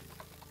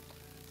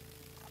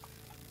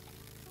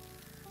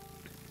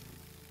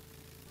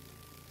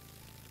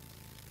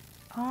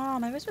 Oh,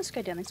 maybe we're supposed to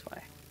go down this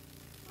way.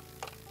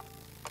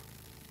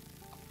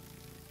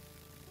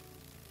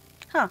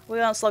 Huh,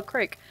 we're on Slug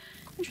Creek.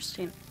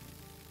 Interesting.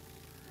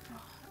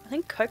 I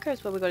think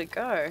Coco's where we gotta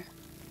go. I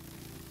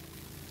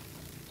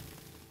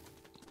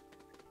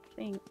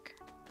think.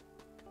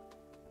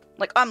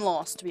 Like, I'm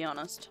lost, to be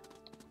honest.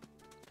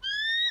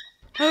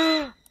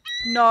 No,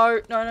 no,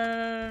 no, no,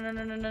 no, no,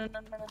 no, no, no, no,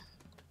 no.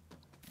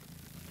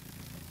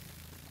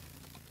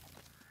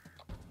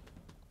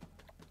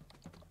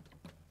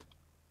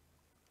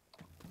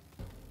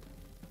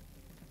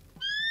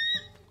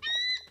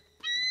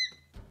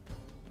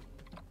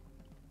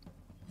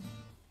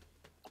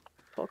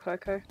 Poor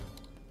Coco.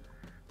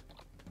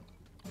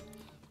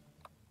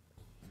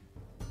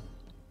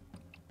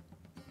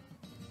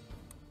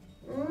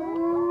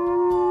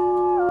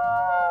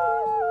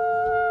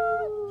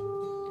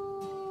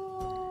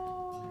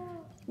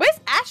 Where's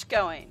Ash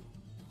going?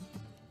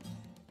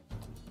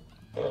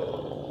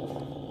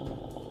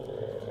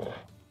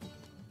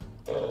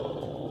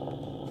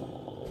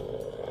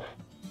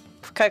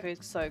 Coco's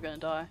so gonna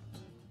die.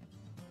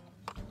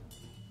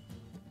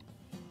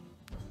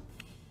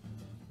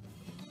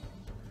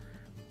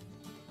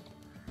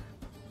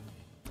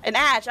 And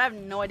Ash, I have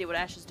no idea what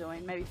Ash is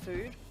doing. Maybe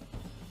food?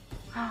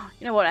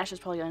 You know what? Ash is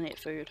probably gonna need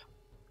food.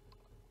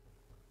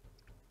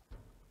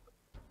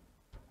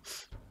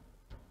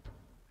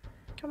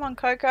 Come on,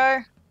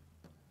 Coco.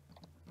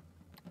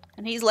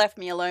 And he's left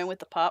me alone with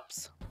the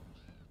pups.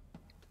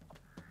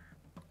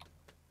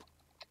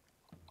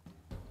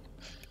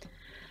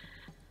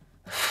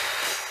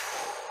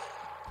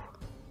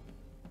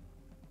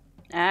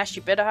 Ash,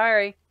 you better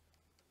hurry.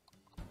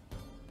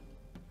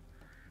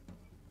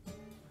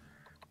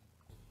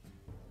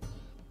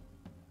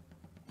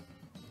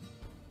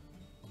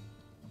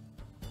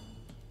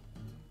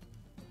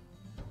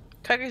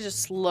 Coco's just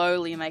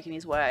slowly making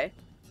his way.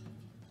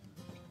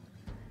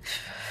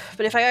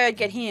 But if I go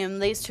get him,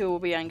 these two will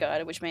be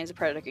unguarded, which means the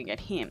predator can get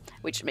him,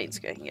 which means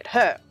I can get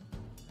her.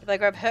 If I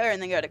grab her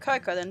and then go to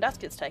Coco, then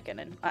Dusk gets taken,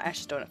 and Ash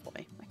is doing it for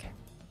me. Okay.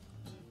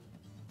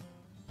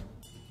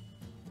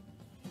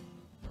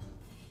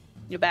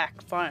 You're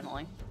back,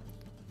 finally.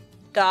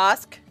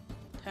 Dusk,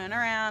 turn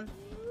around.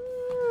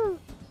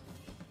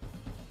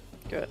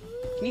 Good.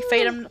 Can you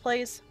feed him,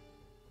 please?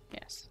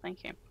 Yes,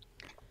 thank you.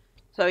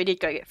 So he did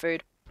go get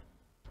food.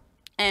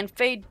 And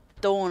feed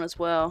Dawn as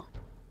well.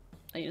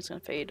 Are you just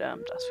gonna feed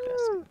Dusk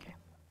first? Okay.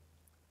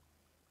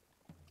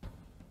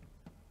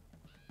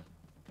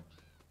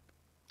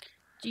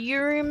 Do you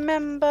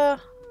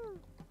remember?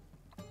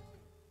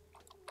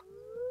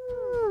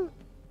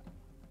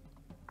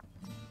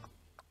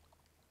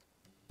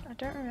 I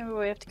don't remember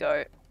where we have to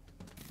go.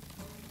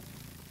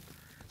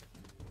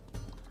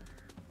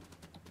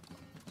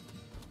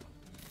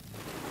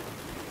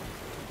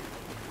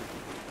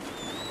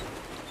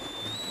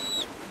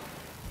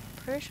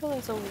 Pretty sure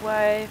there's a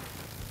way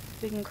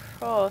we can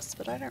cross,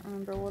 but I don't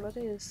remember what it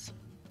is.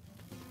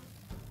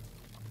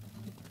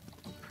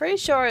 Pretty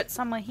sure it's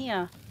somewhere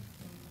here.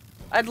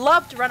 I'd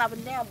love to run up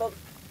and down, but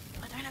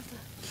I don't have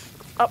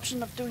the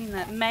option of doing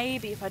that.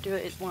 Maybe if I do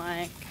it, it's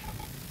like...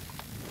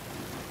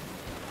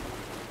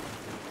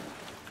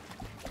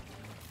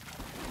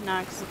 No,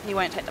 because he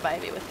won't take the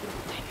baby with him.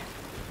 Dang it.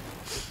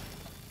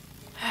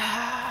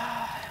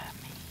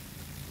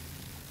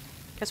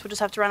 Guess we'll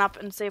just have to run up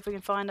and see if we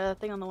can find a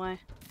thing on the way.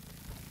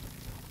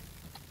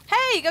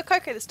 Hey, you got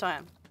Coco this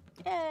time.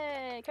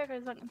 Yay,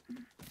 Coco's not...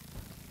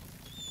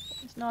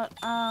 He's not,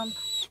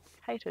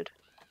 hated.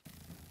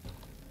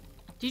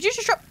 Did you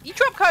just drop... You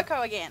dropped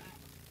Coco again.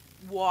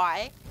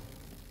 Why?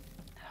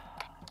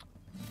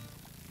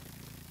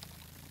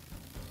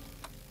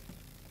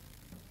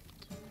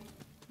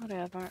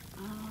 Whatever.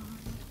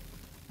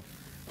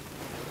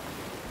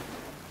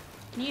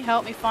 Can you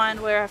help me find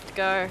where I have to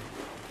go?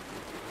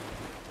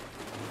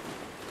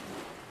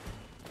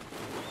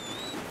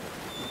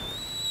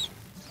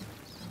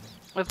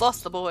 We've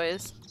lost the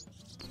boys.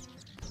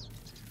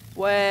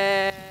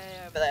 Way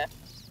over there.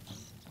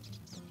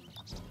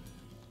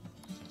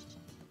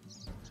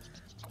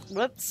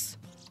 Let's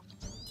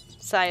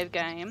save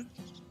game.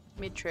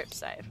 Mid-trip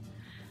save.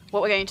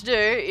 What we're going to do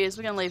is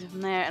we're going to leave it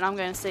from there, and I'm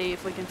going to see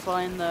if we can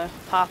find the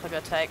path I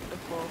got to take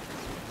before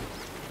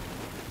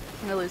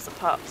I'm going to lose the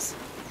pups.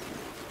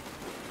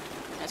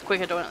 It's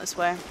quicker doing it this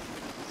way.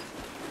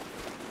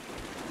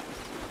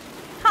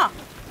 Huh.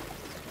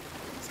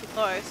 Let's get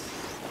close.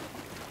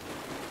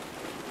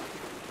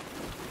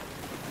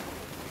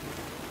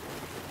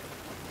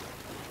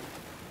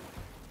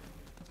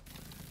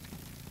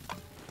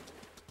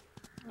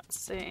 Let's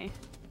see.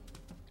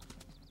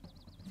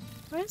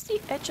 Where's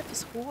the edge of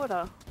this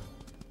water?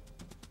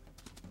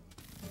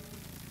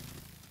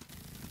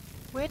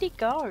 Where'd he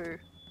go?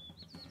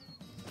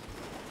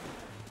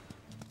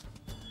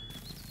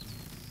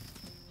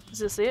 Is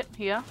this it?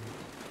 Here?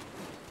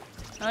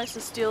 No, this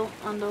is still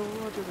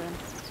underwater then.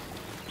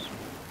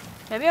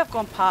 Maybe I've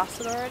gone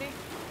past it already?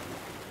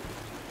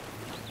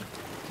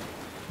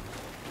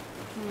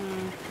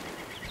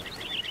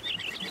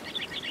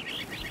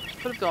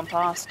 Could have gone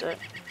past it.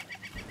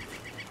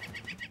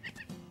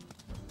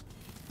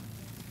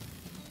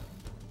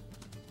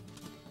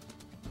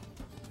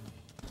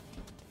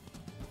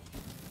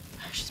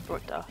 She's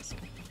brought dusk.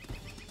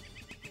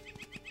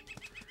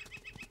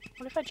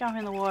 What if I jump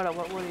in the water?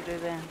 What would he do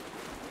then?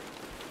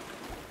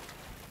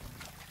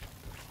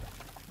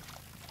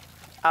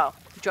 Oh,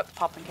 he dropped the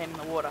pop and came in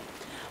the water.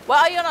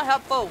 Well, you're not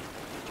helpful!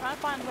 I'm trying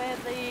to find where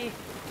the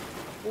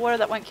water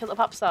that won't kill the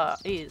pups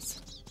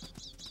is.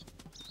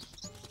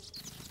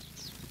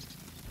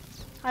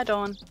 Hi,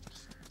 Dawn.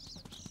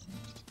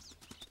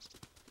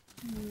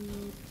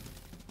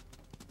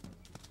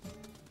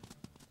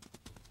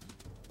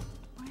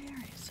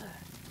 Where is it?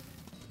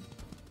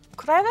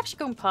 Could I have actually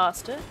gone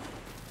past it?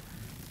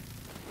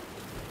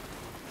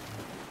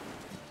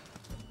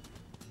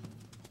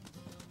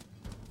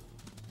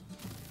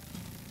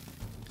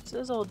 This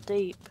is all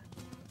deep.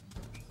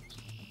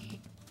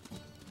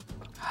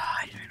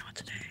 I don't know what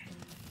to do.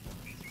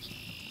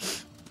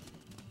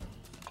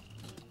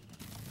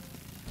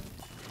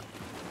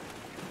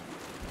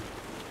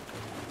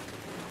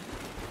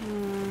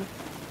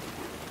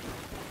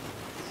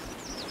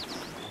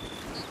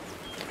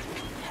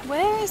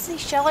 Where is the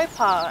shallow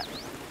part?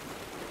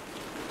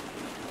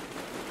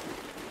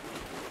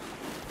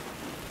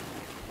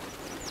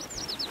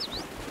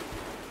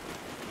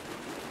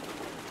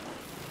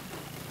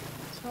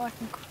 So I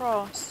can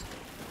cross.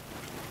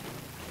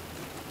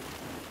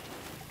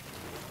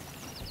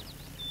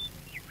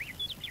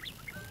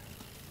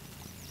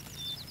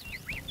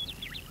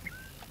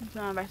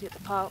 Now I'm back to get the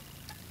pup.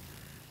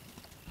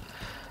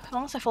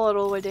 Unless I follow it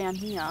all the way down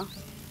here.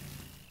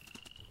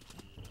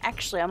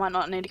 Actually, I might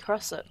not need to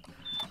cross it.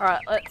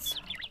 Alright, let's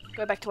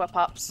go back to our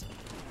pups.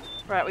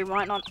 Right, we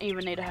might not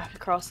even need to have to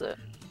cross it.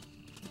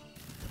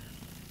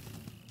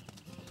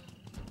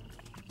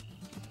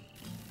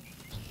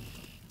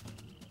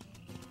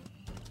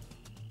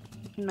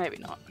 Maybe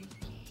not.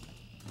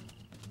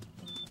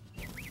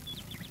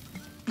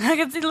 I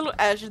can see a little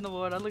ash in the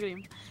water. Look at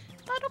him.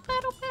 Paddle,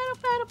 paddle,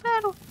 paddle,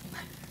 paddle,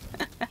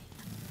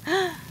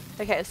 paddle.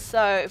 Okay,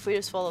 so if we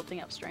just follow the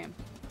thing upstream,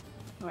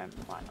 we might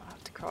not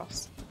have to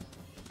cross.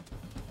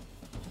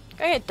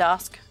 Go get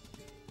dusk.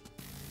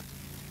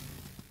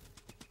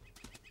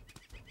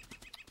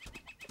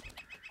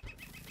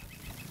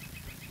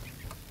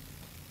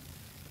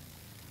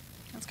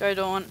 Let's go,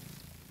 Dawn.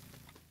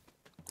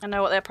 I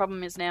know what their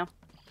problem is now.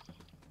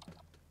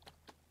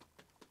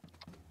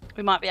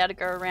 We might be able to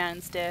go around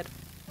instead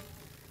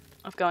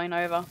of going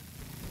over.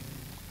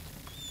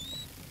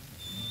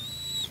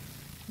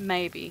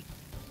 Maybe.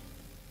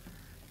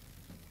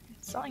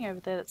 There's something over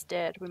there that's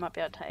dead we might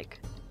be able to take.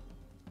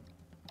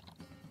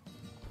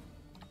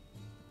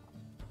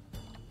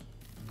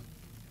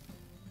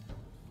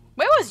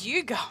 Where was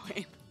you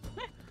going?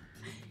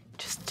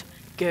 Just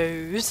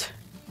goes.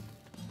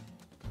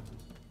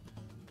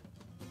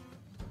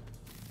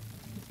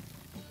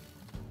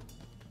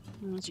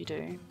 What did you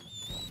do?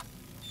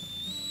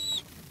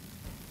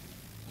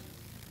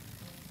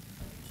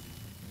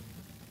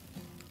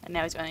 And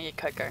now he's going to get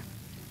Coco.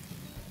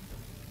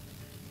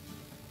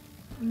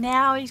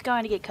 Now he's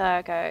going to get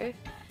Coco.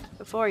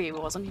 Before he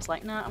wasn't. He's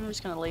like, nah, I'm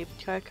just going to leave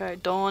Coco.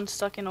 Dawn,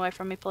 stuck in away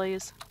from me,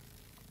 please.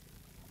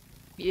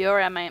 You're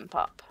our main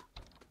pup.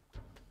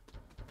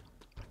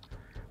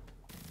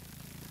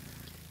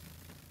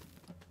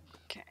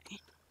 Okay.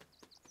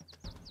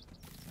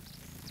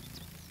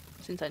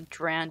 Since I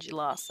drowned you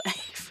last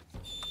save.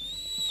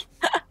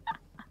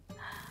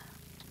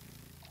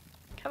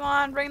 Come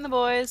on, bring the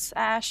boys,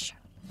 Ash.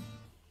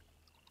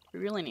 We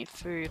really need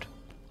food.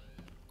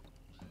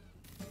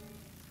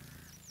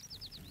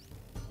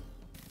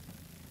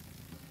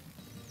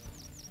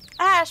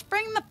 Ash,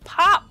 bring the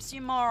pups,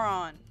 you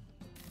moron!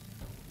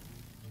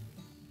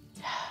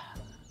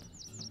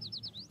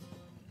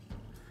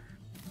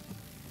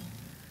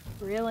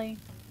 Really?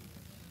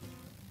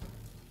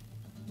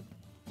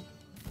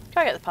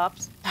 Go get the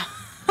pups.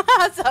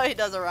 So he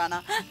does a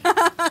runner.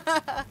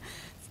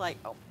 It's like,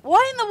 oh,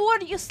 why in the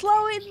water? You're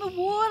slow in the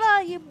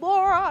water, you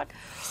moron.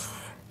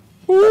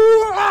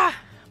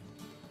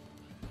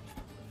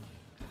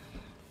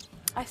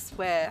 I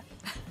swear.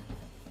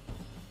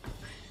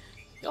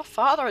 Your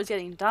father is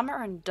getting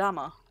dumber and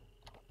dumber.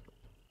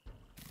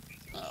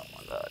 Oh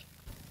my god.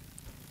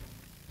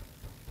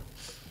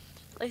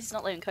 At least he's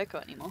not leaving Coco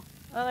anymore.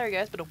 Oh, there he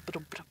goes.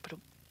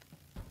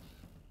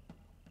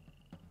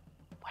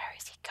 Where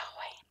is he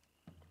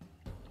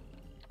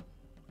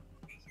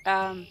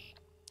going?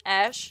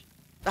 Ash?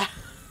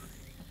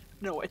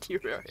 No idea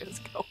where he is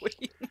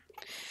going.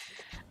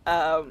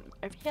 Over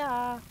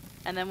here.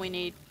 And then we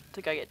need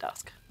to go get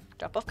Dusk.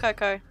 Drop off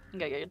Coco and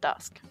go get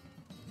Dusk.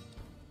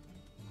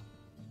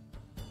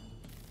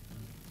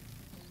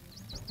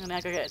 And now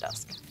go get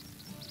Dusk.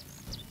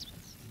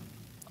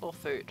 Or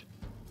food.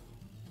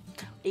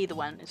 Either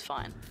one is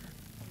fine.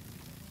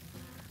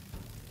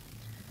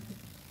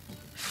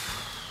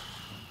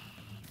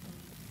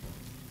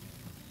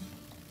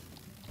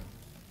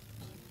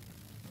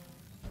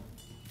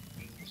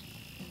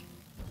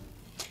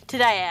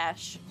 Today,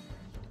 Ash.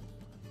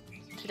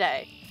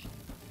 Today.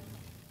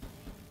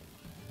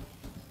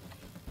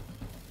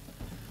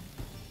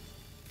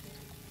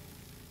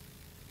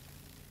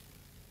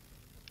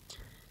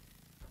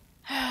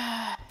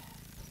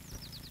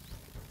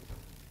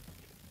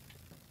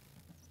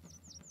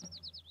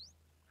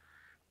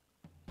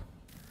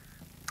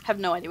 Have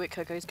no idea where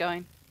Coco's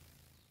going.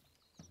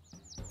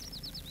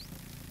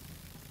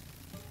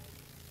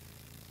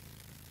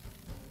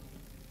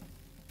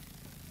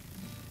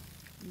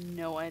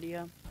 No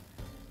idea.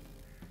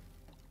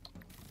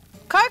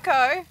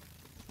 Coco!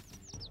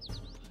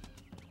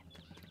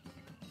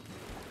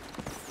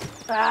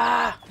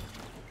 Ah!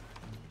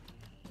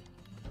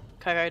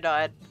 Coco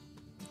died.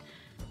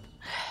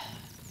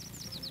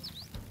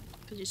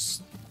 Because you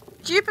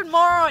stupid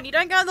moron! You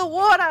don't go in the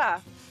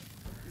water!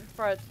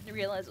 Before I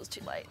realised it was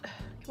too late.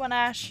 Come on,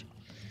 Ash.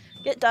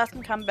 Get Dusk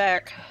and come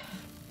back.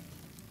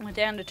 We're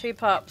down to 2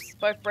 pups.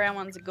 Both brown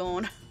ones are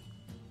gone.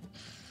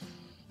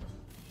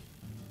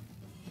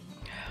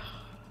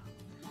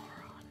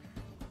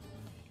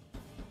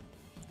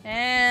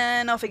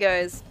 And off he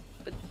goes.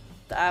 But,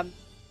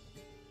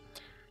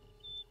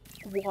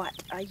 what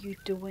are you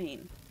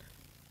doing?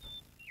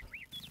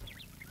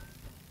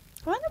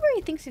 I wonder where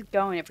he thinks he's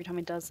going every time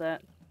he does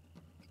that.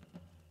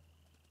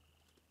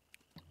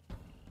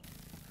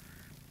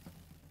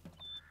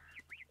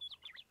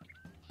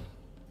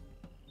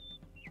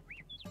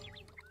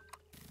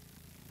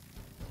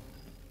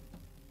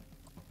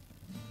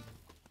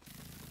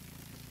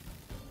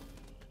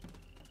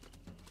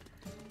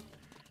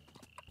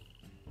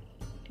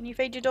 Can you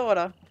feed your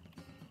daughter?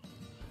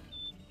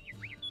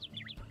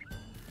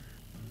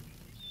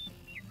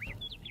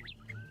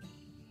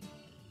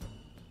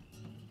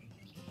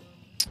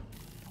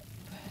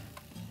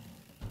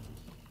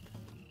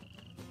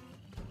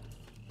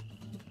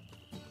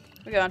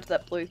 We're going to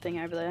that blue thing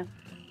over there.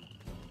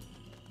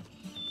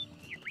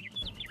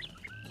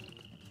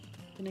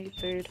 We need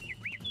food.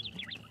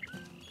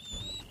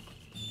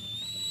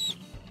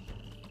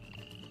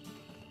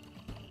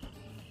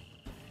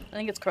 I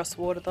think it's across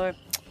the water though.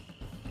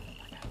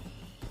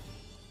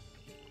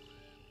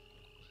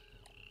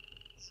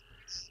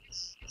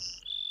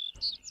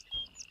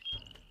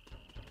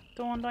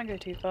 Go on, don't go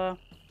too far.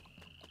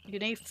 You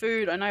need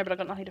food, I know, but I've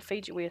got nothing to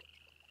feed you with.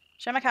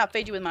 Shame I can't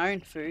feed you with my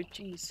own food,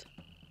 jeez.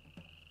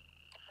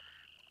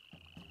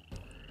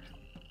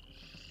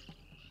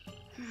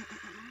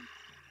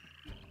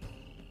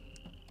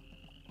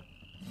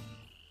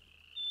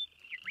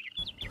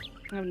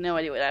 I have no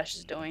idea what Ash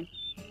is doing.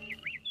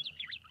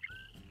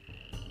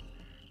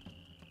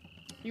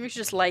 You should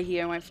just lay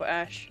here and wait for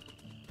Ash.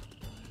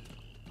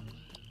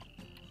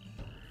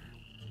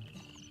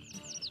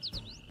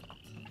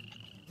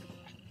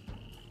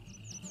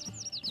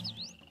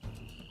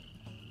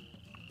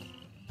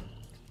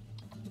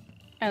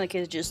 And the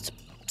kids just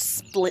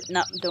splitting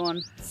up and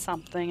doing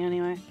something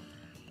anyway.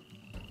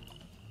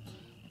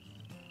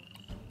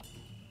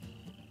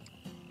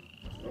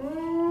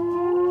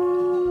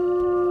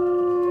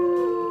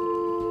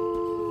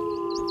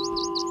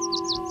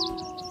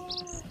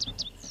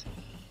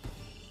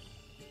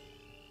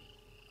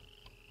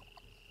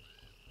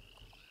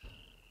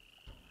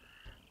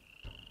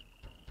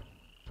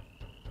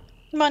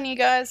 Come on, you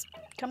guys.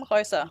 Come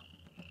closer.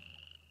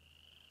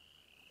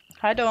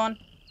 Hi, Dawn.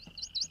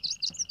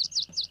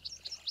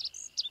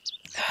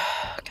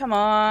 Come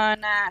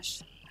on,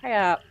 Ash. Hurry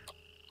up.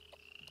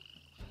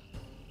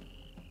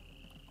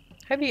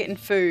 Hope you're getting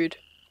food.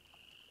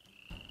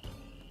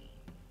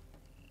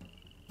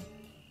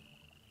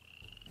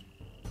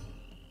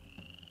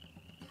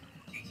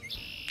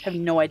 Have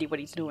no idea what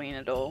he's doing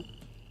at all.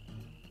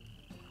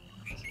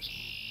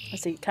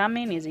 Is he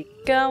coming? Is he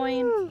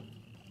going?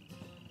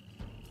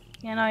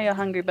 You know you're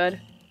hungry,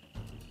 bud.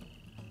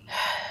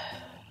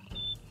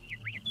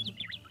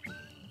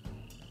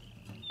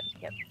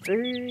 Get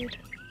food.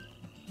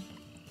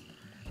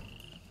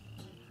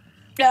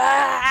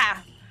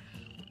 Ah!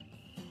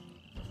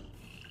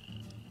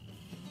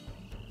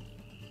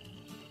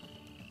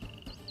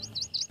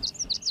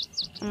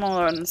 I'm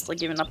honestly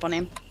giving up on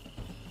him.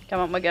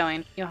 Come on, we're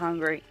going. You're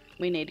hungry.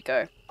 We need to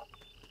go.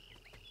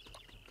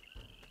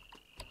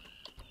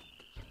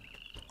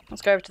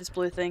 Let's go over to this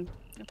blue thing.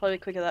 It'll probably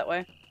be quicker that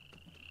way.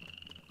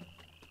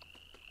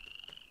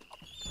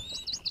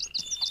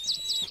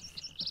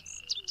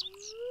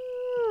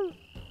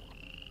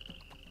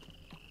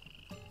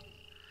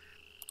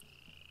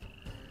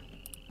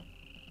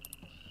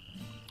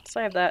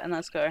 Save that and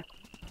let's go.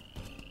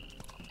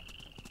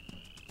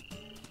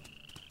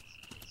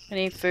 I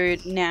need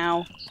food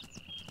now.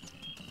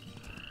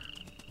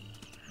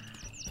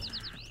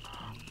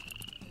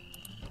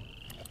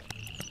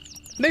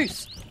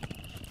 Moose!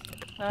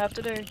 I have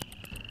to do.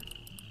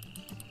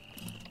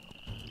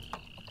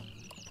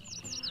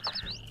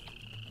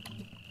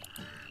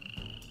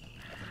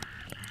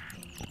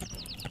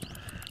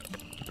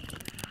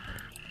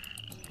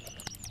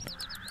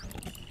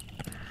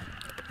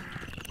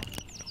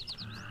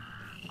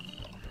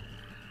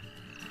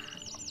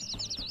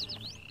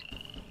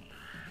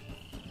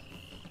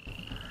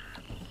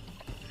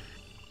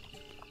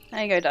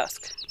 There you go,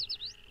 Dusk.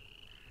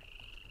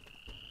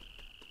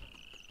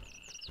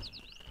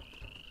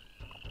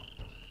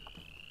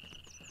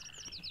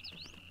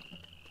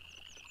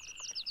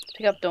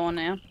 Pick up Dawn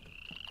now.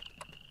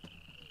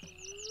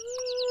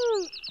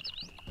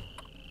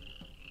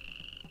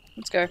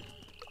 Let's go.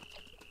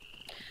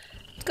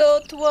 Let's go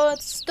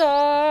towards the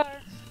star.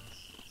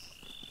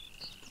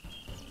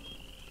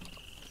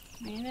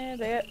 We need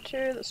to get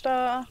to the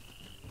star.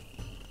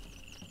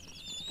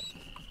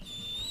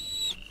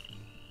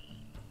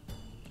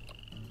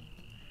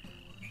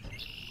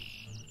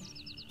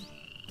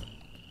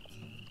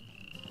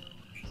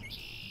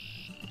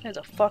 There's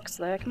a fox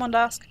there. Come on,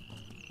 Dusk.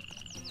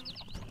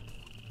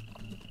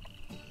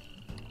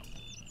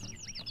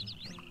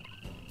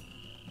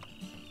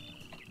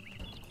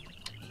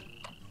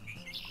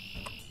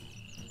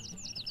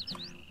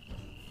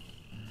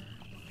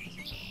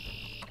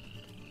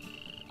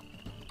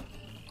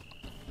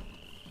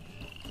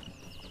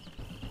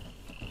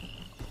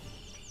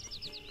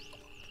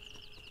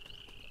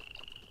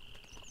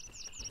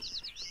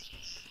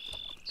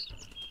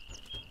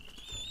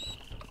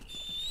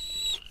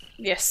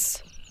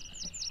 Yes.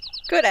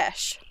 Good,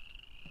 Ash.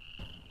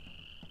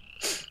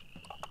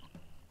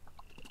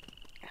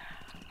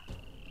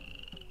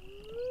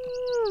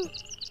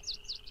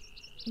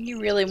 You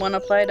really want to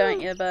play,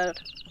 don't you, bud?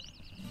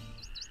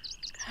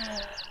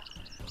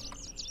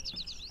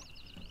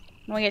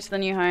 When we get to the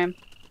new home.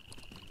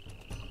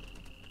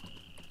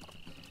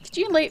 Did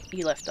you leave?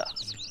 You left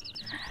us.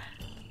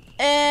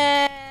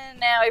 And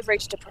now we've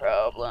reached a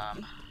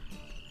problem.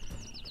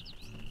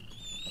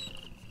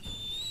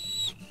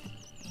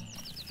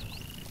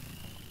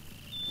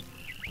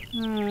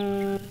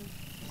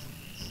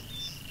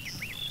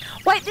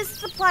 Wait, this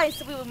is the place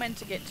that we were meant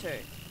to get to.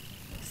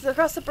 So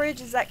across the bridge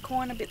is that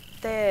corner bit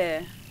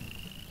there.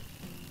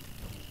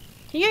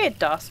 Can you get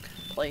Dusk,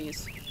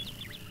 please?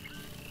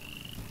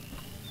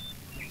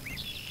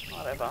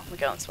 Whatever, we're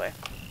going this way.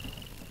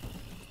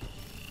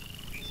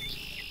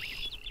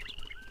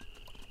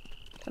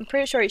 I'm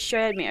pretty sure he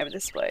showed me over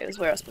this way. It was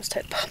where I was supposed to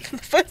take the path in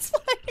the first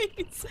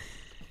place.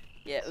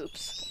 Yeah,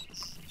 oops.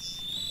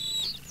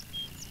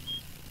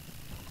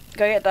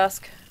 Go get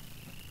Dusk.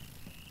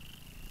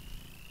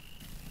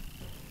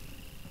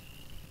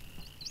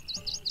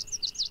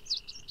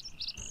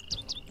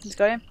 He's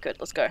got him? Good,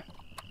 let's go.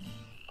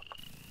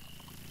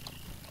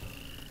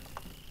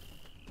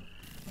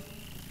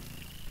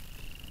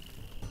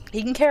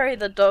 He can carry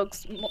the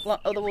dogs,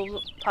 or the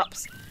wolves,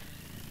 pups,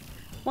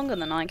 longer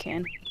than I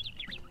can.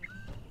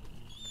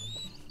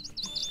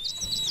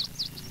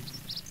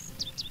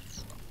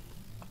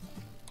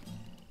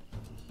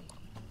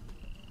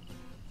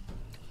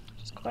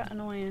 It's quite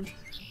annoying.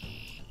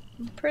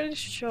 I'm pretty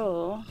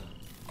sure.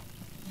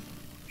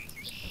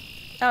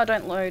 Oh,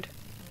 don't load.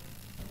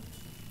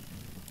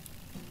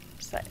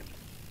 Save.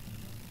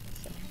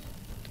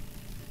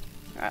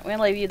 Alright, we're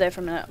gonna leave you there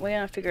for a minute. We're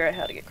gonna figure out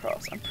how to get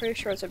across. I'm pretty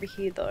sure it's over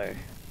here though.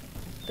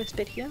 This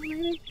bit here,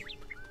 maybe?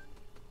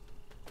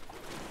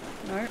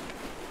 Nope.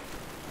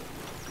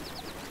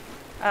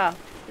 Ah,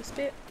 this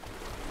bit?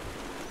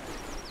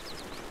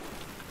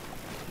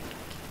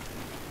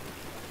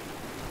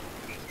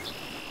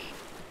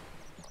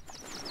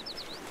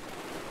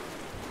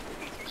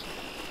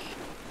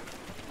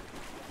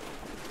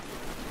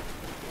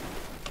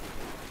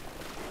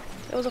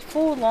 There was a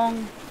full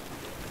long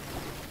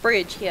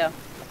bridge here.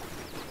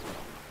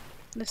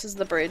 This is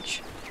the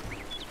bridge.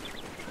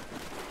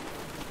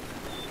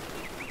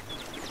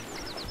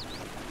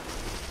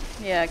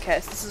 Yeah, okay,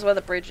 so this is where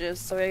the bridge is,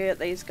 so we get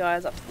these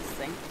guys up to this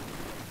thing.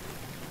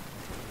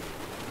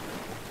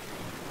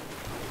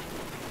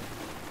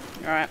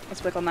 Alright,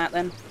 let's work on that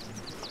then.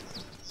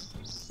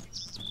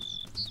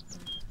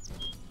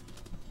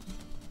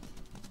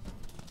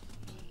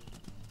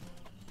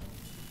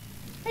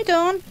 Hey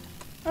Dawn!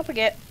 I'll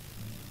forget.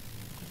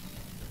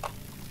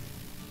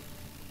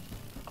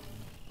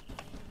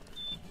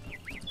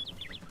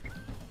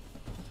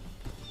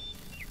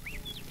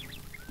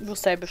 We'll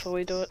save before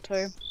we do it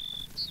too.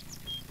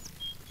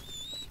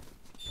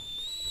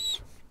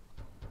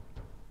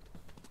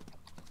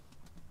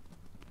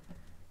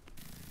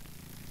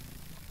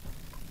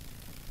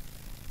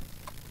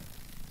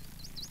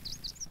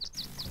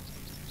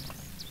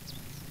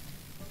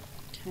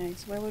 Okay,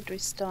 so where would we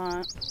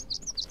start?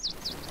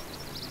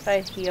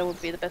 Say here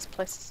would be the best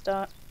place to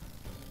start.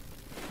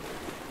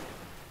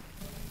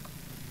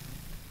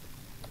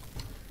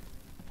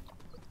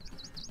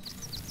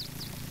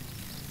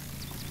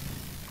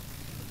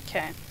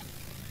 Okay.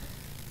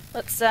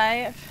 Let's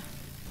save.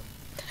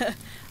 We're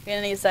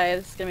gonna need to save.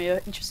 This is gonna be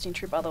an interesting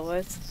trip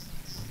otherwise.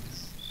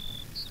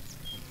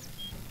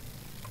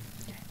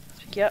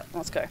 Yep,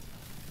 let's go.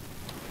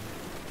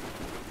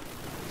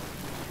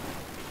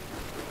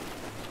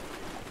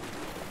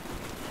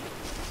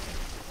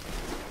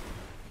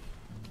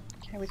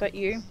 Okay, we got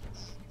you.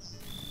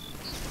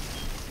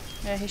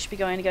 Yeah, he should be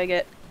going to go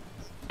get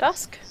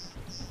Dusk.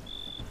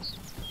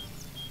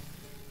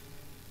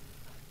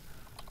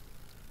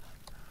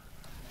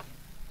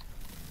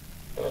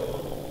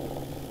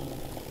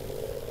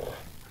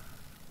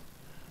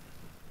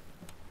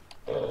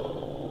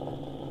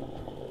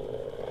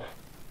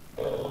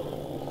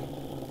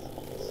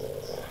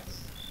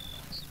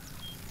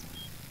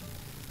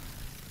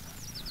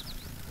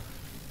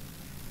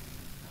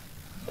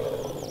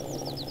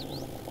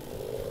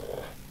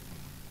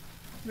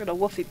 We've got a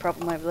woofy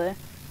problem over there.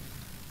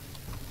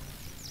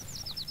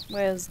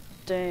 Where's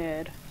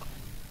Dad?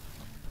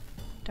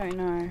 Don't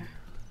know.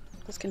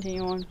 Let's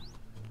continue on.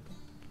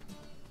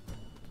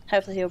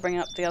 Hopefully he'll bring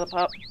up the other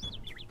pup.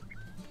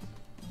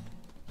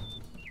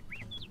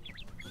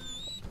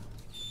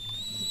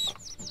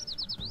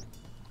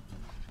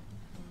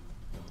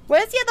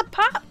 Where's the other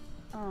pup?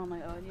 Oh my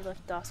god, you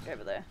left Dusk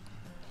over there.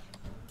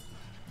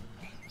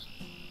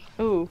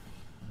 Ooh.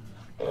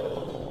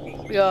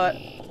 We got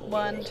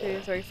 1,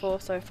 2, 3, 4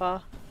 so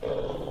far.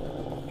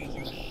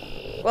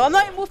 Well, I'm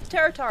not in wolf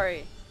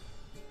territory.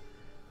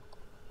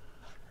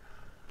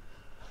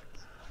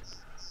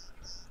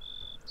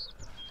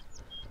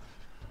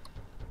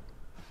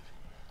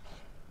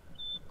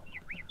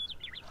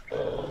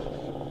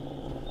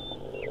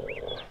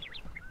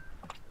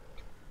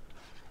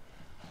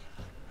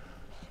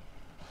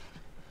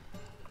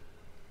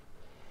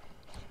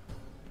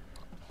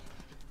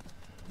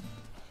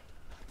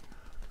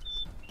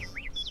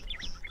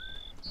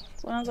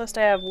 As long as I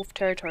stay out of wolf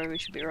territory, we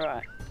should be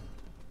right.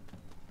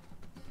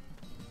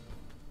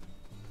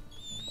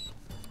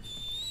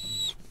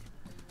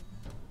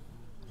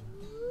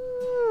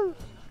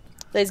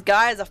 These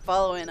guys are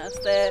following us.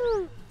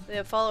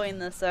 They're following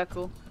the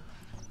circle.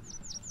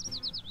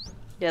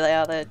 Yeah, they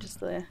are. They're just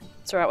there.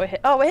 It's alright.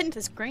 We're heading to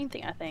this green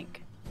thing, I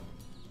think.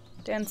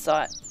 Down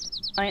sight.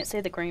 I didn't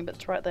see the green, but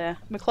it's right there.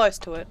 We're close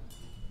to it.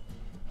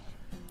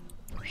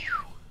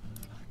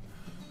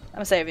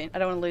 I'm saving. I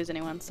don't want to lose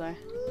anyone, so.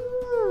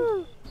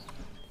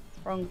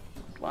 Wrong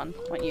one.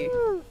 Want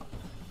you.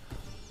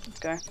 Let's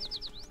go.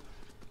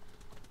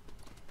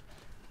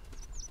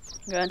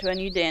 Go into a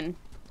new den.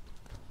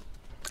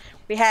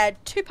 We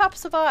had 2 pups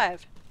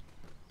survive.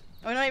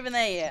 We're not even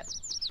there yet.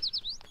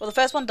 Well, the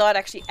first one died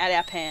actually at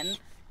our pen.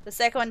 The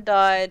second one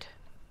died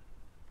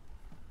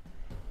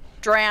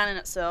drowning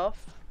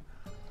itself.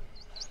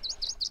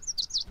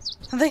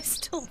 They're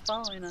still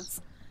following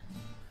us.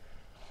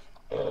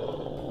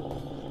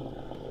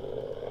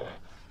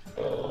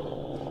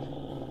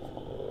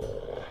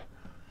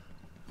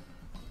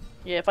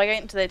 Yeah, if I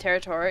get into their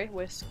territory,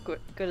 we're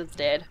good as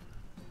dead.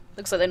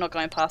 Looks like they're not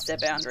going past their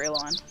boundary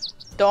line.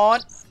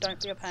 Don't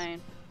be a pain.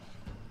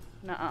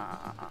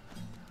 Nuh-uh.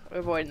 We're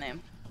avoiding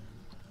them.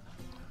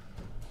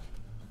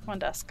 Come on,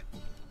 Dusk.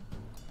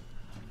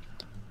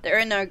 They're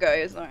in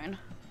no-go zone.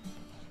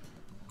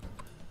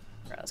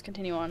 Right, let's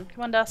continue on.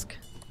 Come on, Dusk.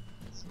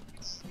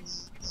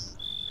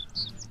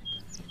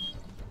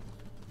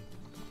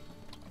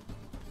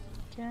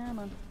 Come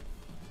on.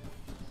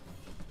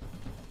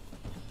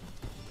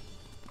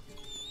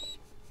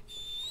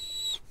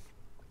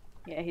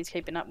 Yeah, he's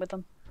keeping up with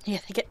them. Yeah,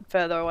 they're getting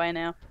further away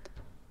now.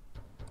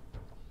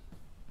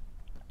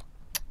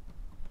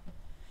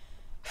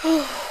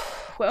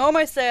 We're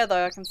almost there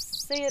though, I can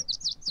see it.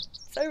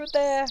 It's over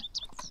there.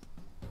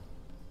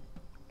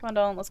 Come on,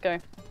 Don, let's go.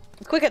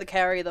 It's quicker to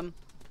carry them.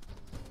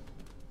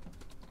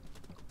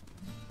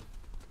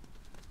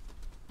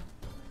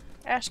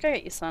 Ash, go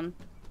get your son.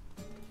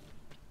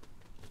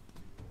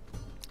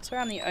 I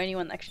swear I'm the only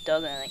one that actually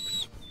does anything.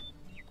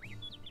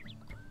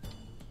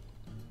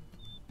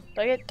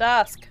 Go get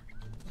Dusk.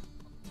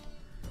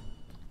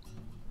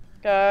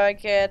 Go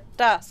get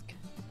Dusk.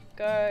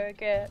 Go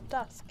get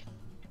Dusk.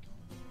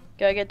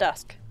 Go get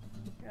Dusk.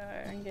 Go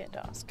and get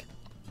Dusk.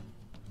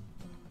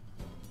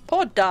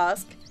 Poor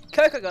Dusk.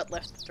 Coco got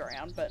left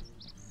around, but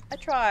I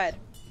tried.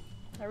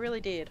 I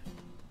really did.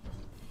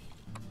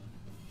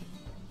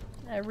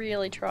 I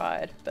really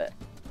tried, but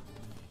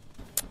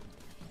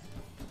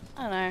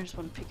I don't know, I just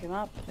want to pick him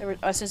up.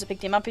 As soon as I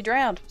picked him up, he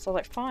drowned. So I was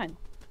like, fine.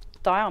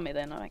 Die on me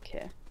then, I don't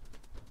care.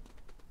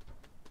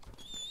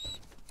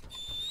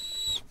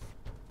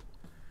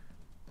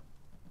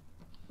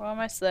 We're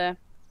almost there.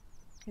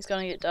 He's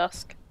gonna get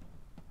Dusk.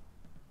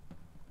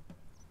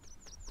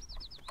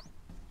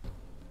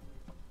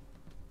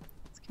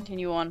 Let's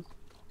continue on.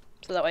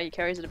 So that way he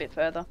carries it a bit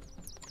further.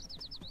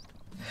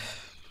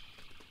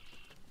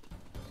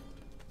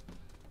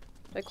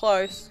 They're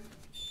close.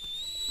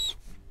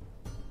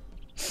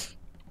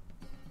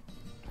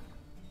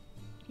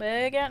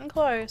 We're getting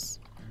close.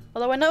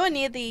 Although we're nowhere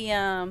near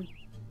the,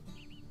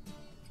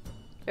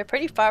 we're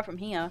pretty far from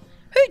here.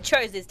 Who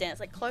chose this dance?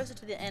 Like, closer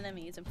to the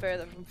enemies and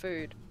further from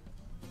food.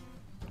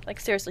 Like,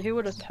 seriously, who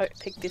would have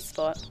picked this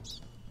spot?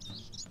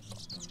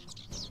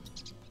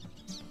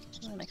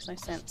 That makes no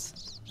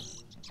sense.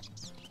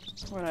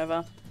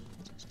 Whatever.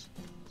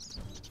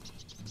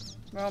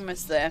 We're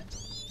almost there.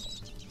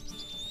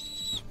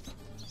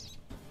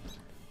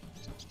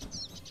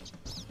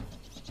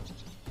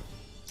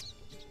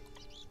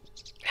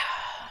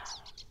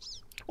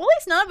 Well, at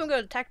least none of them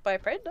got attacked by a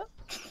predator.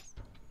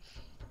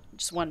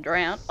 Just one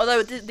drowned.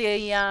 Although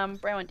the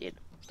brown one did,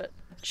 but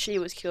she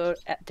was killed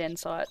at den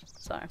site.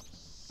 So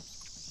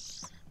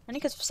only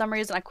because for some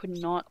reason I could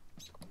not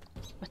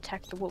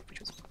attack the wolf, which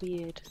was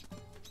weird.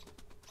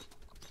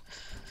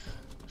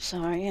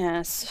 So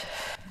yes.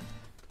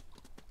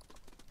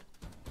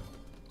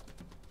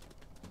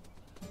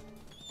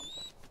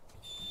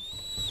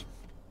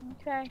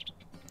 Okay,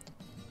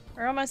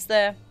 we're almost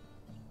there.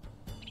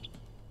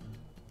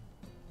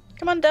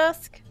 Come on,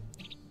 Dusk.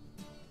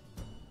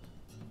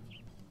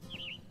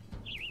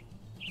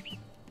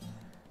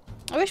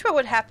 I wish what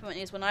would happen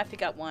is when I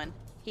pick up one,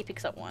 he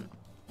picks up one.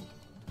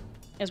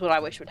 Is what I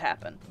wish would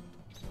happen.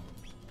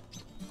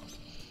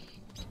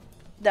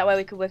 That way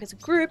we could work as a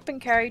group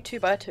and carry 2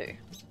 by 2.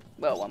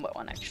 Well, 1 by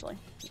 1 actually.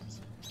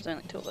 There's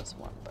only 2 of us,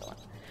 1 by 1.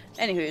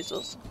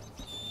 Anywhoozles.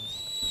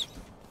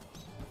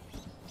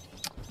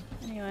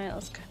 Anyway,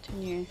 let's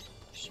continue.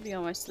 Should be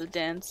almost to the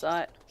den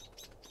site.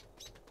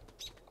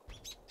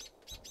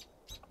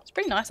 It's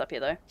pretty nice up here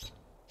though.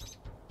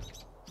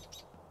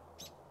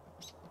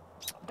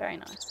 Very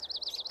nice.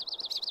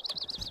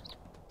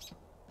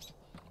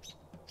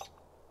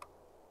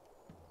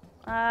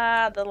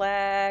 Ah, the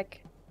lag.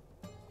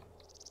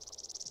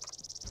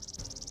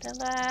 The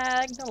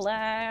lag, the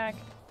lag.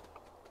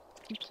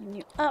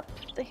 Continue up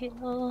the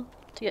hill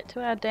to get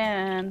to our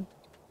den.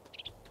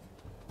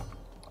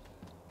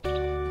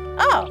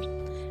 Oh!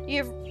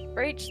 You've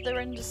reached the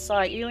render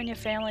site. You and your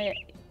family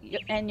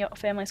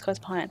is close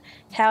behind.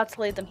 How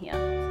to lead them here?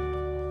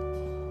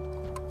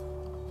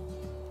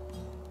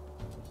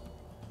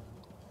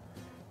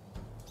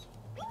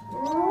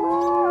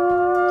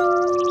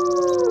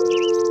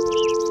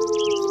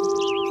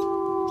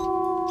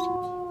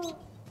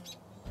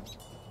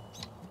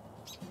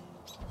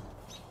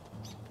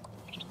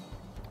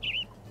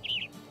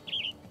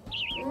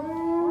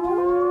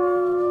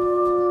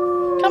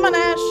 Come on,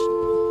 Ash!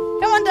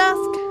 Come on,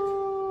 Dusk!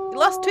 You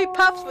lost 2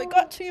 pups, we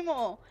got 2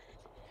 more.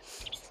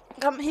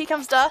 Come, here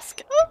comes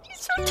Dusk. Oh, he's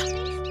so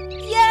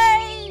tiny!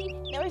 Yay!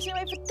 Now we should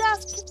wait for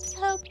Dusk to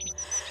help.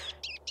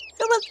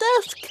 Come on,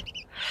 Dusk!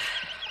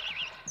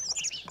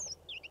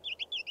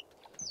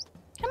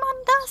 Come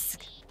on,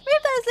 Dusk!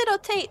 Move those little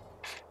teeth!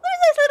 Move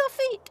those little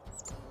feet!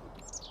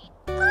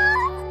 Ah,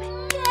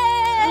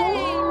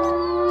 yay!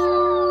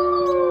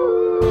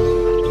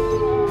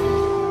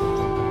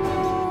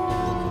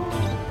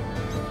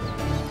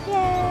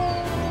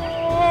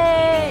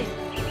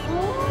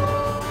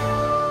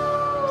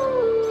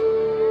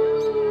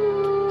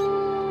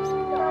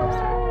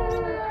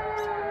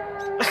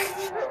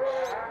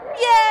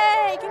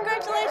 Yay!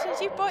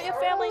 Congratulations, you brought your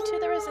family to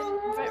the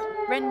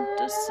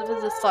render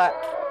site.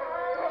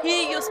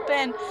 Here you'll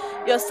spend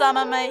your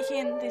summer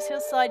making this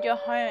hillside your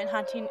home and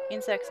hunting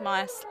insects,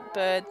 mice,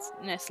 birds,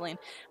 nestling.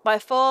 By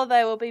fall,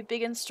 they will be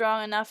big and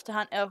strong enough to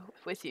hunt elk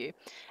with you.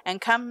 And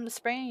come the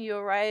spring,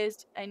 you'll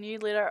raise a new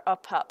litter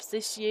of pups.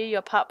 This year,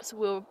 your pups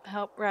will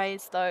help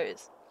raise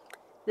those.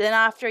 Then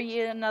after a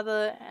year,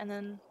 another, and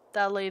then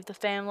they'll leave the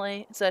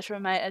family and search for a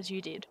mate as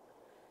you did.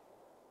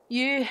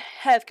 You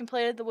have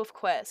completed the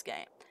WolfQuest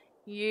game.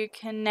 You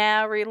can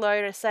now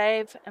reload a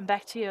save and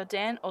back to your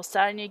den, or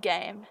start a new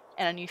game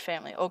and a new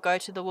family, or go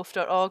to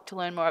thewolf.org to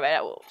learn more about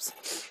our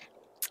wolves.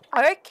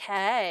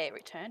 Okay,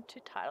 return to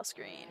title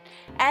screen.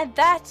 And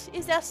that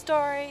is our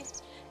story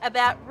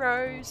about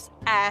Rose,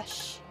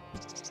 Ash,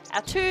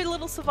 our 2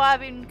 little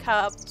surviving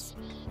cubs,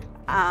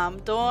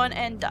 Dawn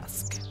and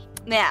Dusk.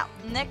 Now,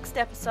 next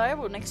episode,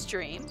 or next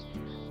stream,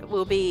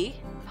 will be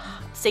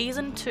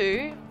Season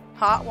 2,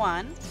 Part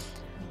 1,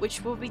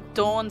 which will be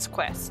Dawn's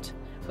quest,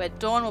 where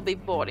Dawn will be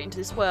brought into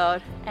this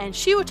world, and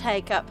she will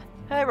take up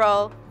her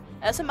role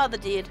as her mother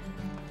did,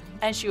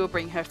 and she will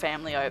bring her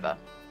family over.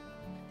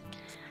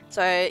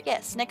 So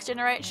yes, Next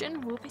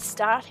Generation will be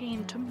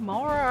starting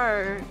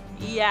tomorrow.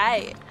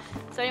 Yay!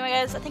 So anyway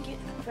guys, thank you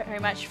very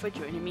much for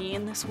joining me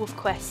in this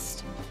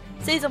WolfQuest.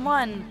 Season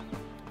 1,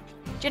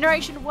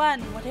 Generation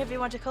 1, whatever you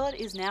want to call it,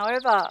 is now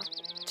over.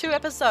 2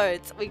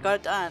 episodes, we got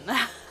it done.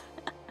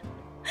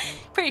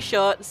 Pretty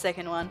short, the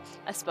second one,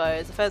 I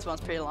suppose. The first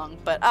one's pretty long,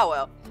 but oh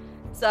well.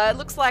 So it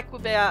looks like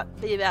we'll be about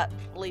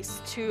at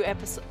least 2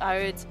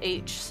 episodes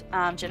each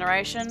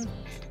generation,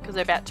 because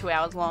they're about 2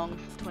 hours long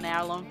to an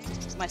hour long,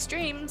 my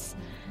streams.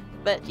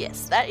 But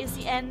yes, that is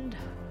the end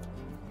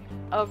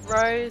of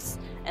Rose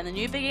and the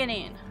new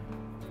beginning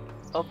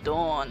of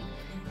Dawn.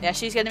 Yeah,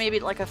 she's going to be a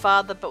bit like her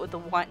father, but with the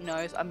white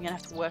nose. I'm going to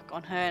have to work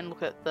on her and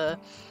look at the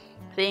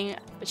thing.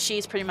 But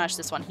she's pretty much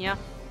this one here.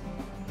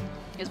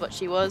 Is what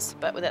she was,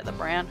 but without the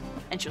brown.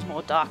 And she was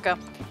more darker.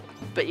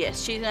 But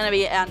yes, she's going to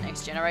be our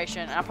next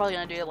generation. And I'm probably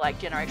going to do like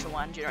Generation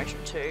 1, Generation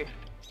 2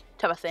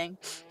 type of thing.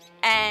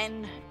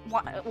 And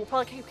we'll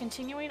probably keep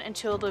continuing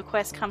until the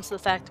quest comes to the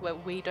fact where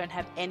we don't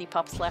have any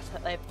pups left,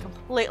 that they've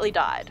completely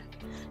died.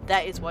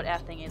 That is what our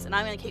thing is. And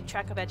I'm going to keep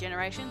track of our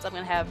generations. I'm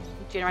going to have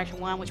Generation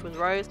 1, which was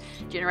Rose,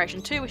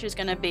 Generation 2, which is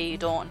going to be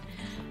Dawn.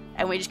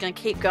 And we're just going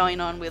to keep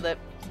going on with it.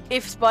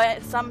 If by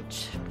some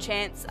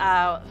chance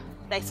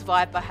they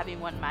survive by having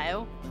one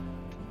male,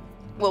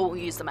 well, we'll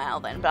use the male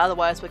then. But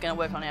otherwise, we're going to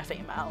work on our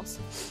females.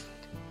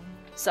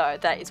 So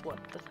that is what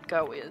the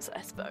goal is,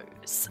 I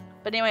suppose.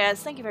 But anyway,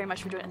 guys, thank you very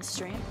much for joining the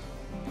stream.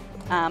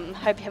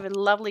 Hope you have a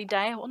lovely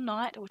day or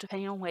night, or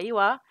depending on where you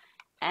are.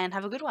 And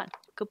have a good one.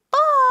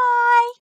 Goodbye!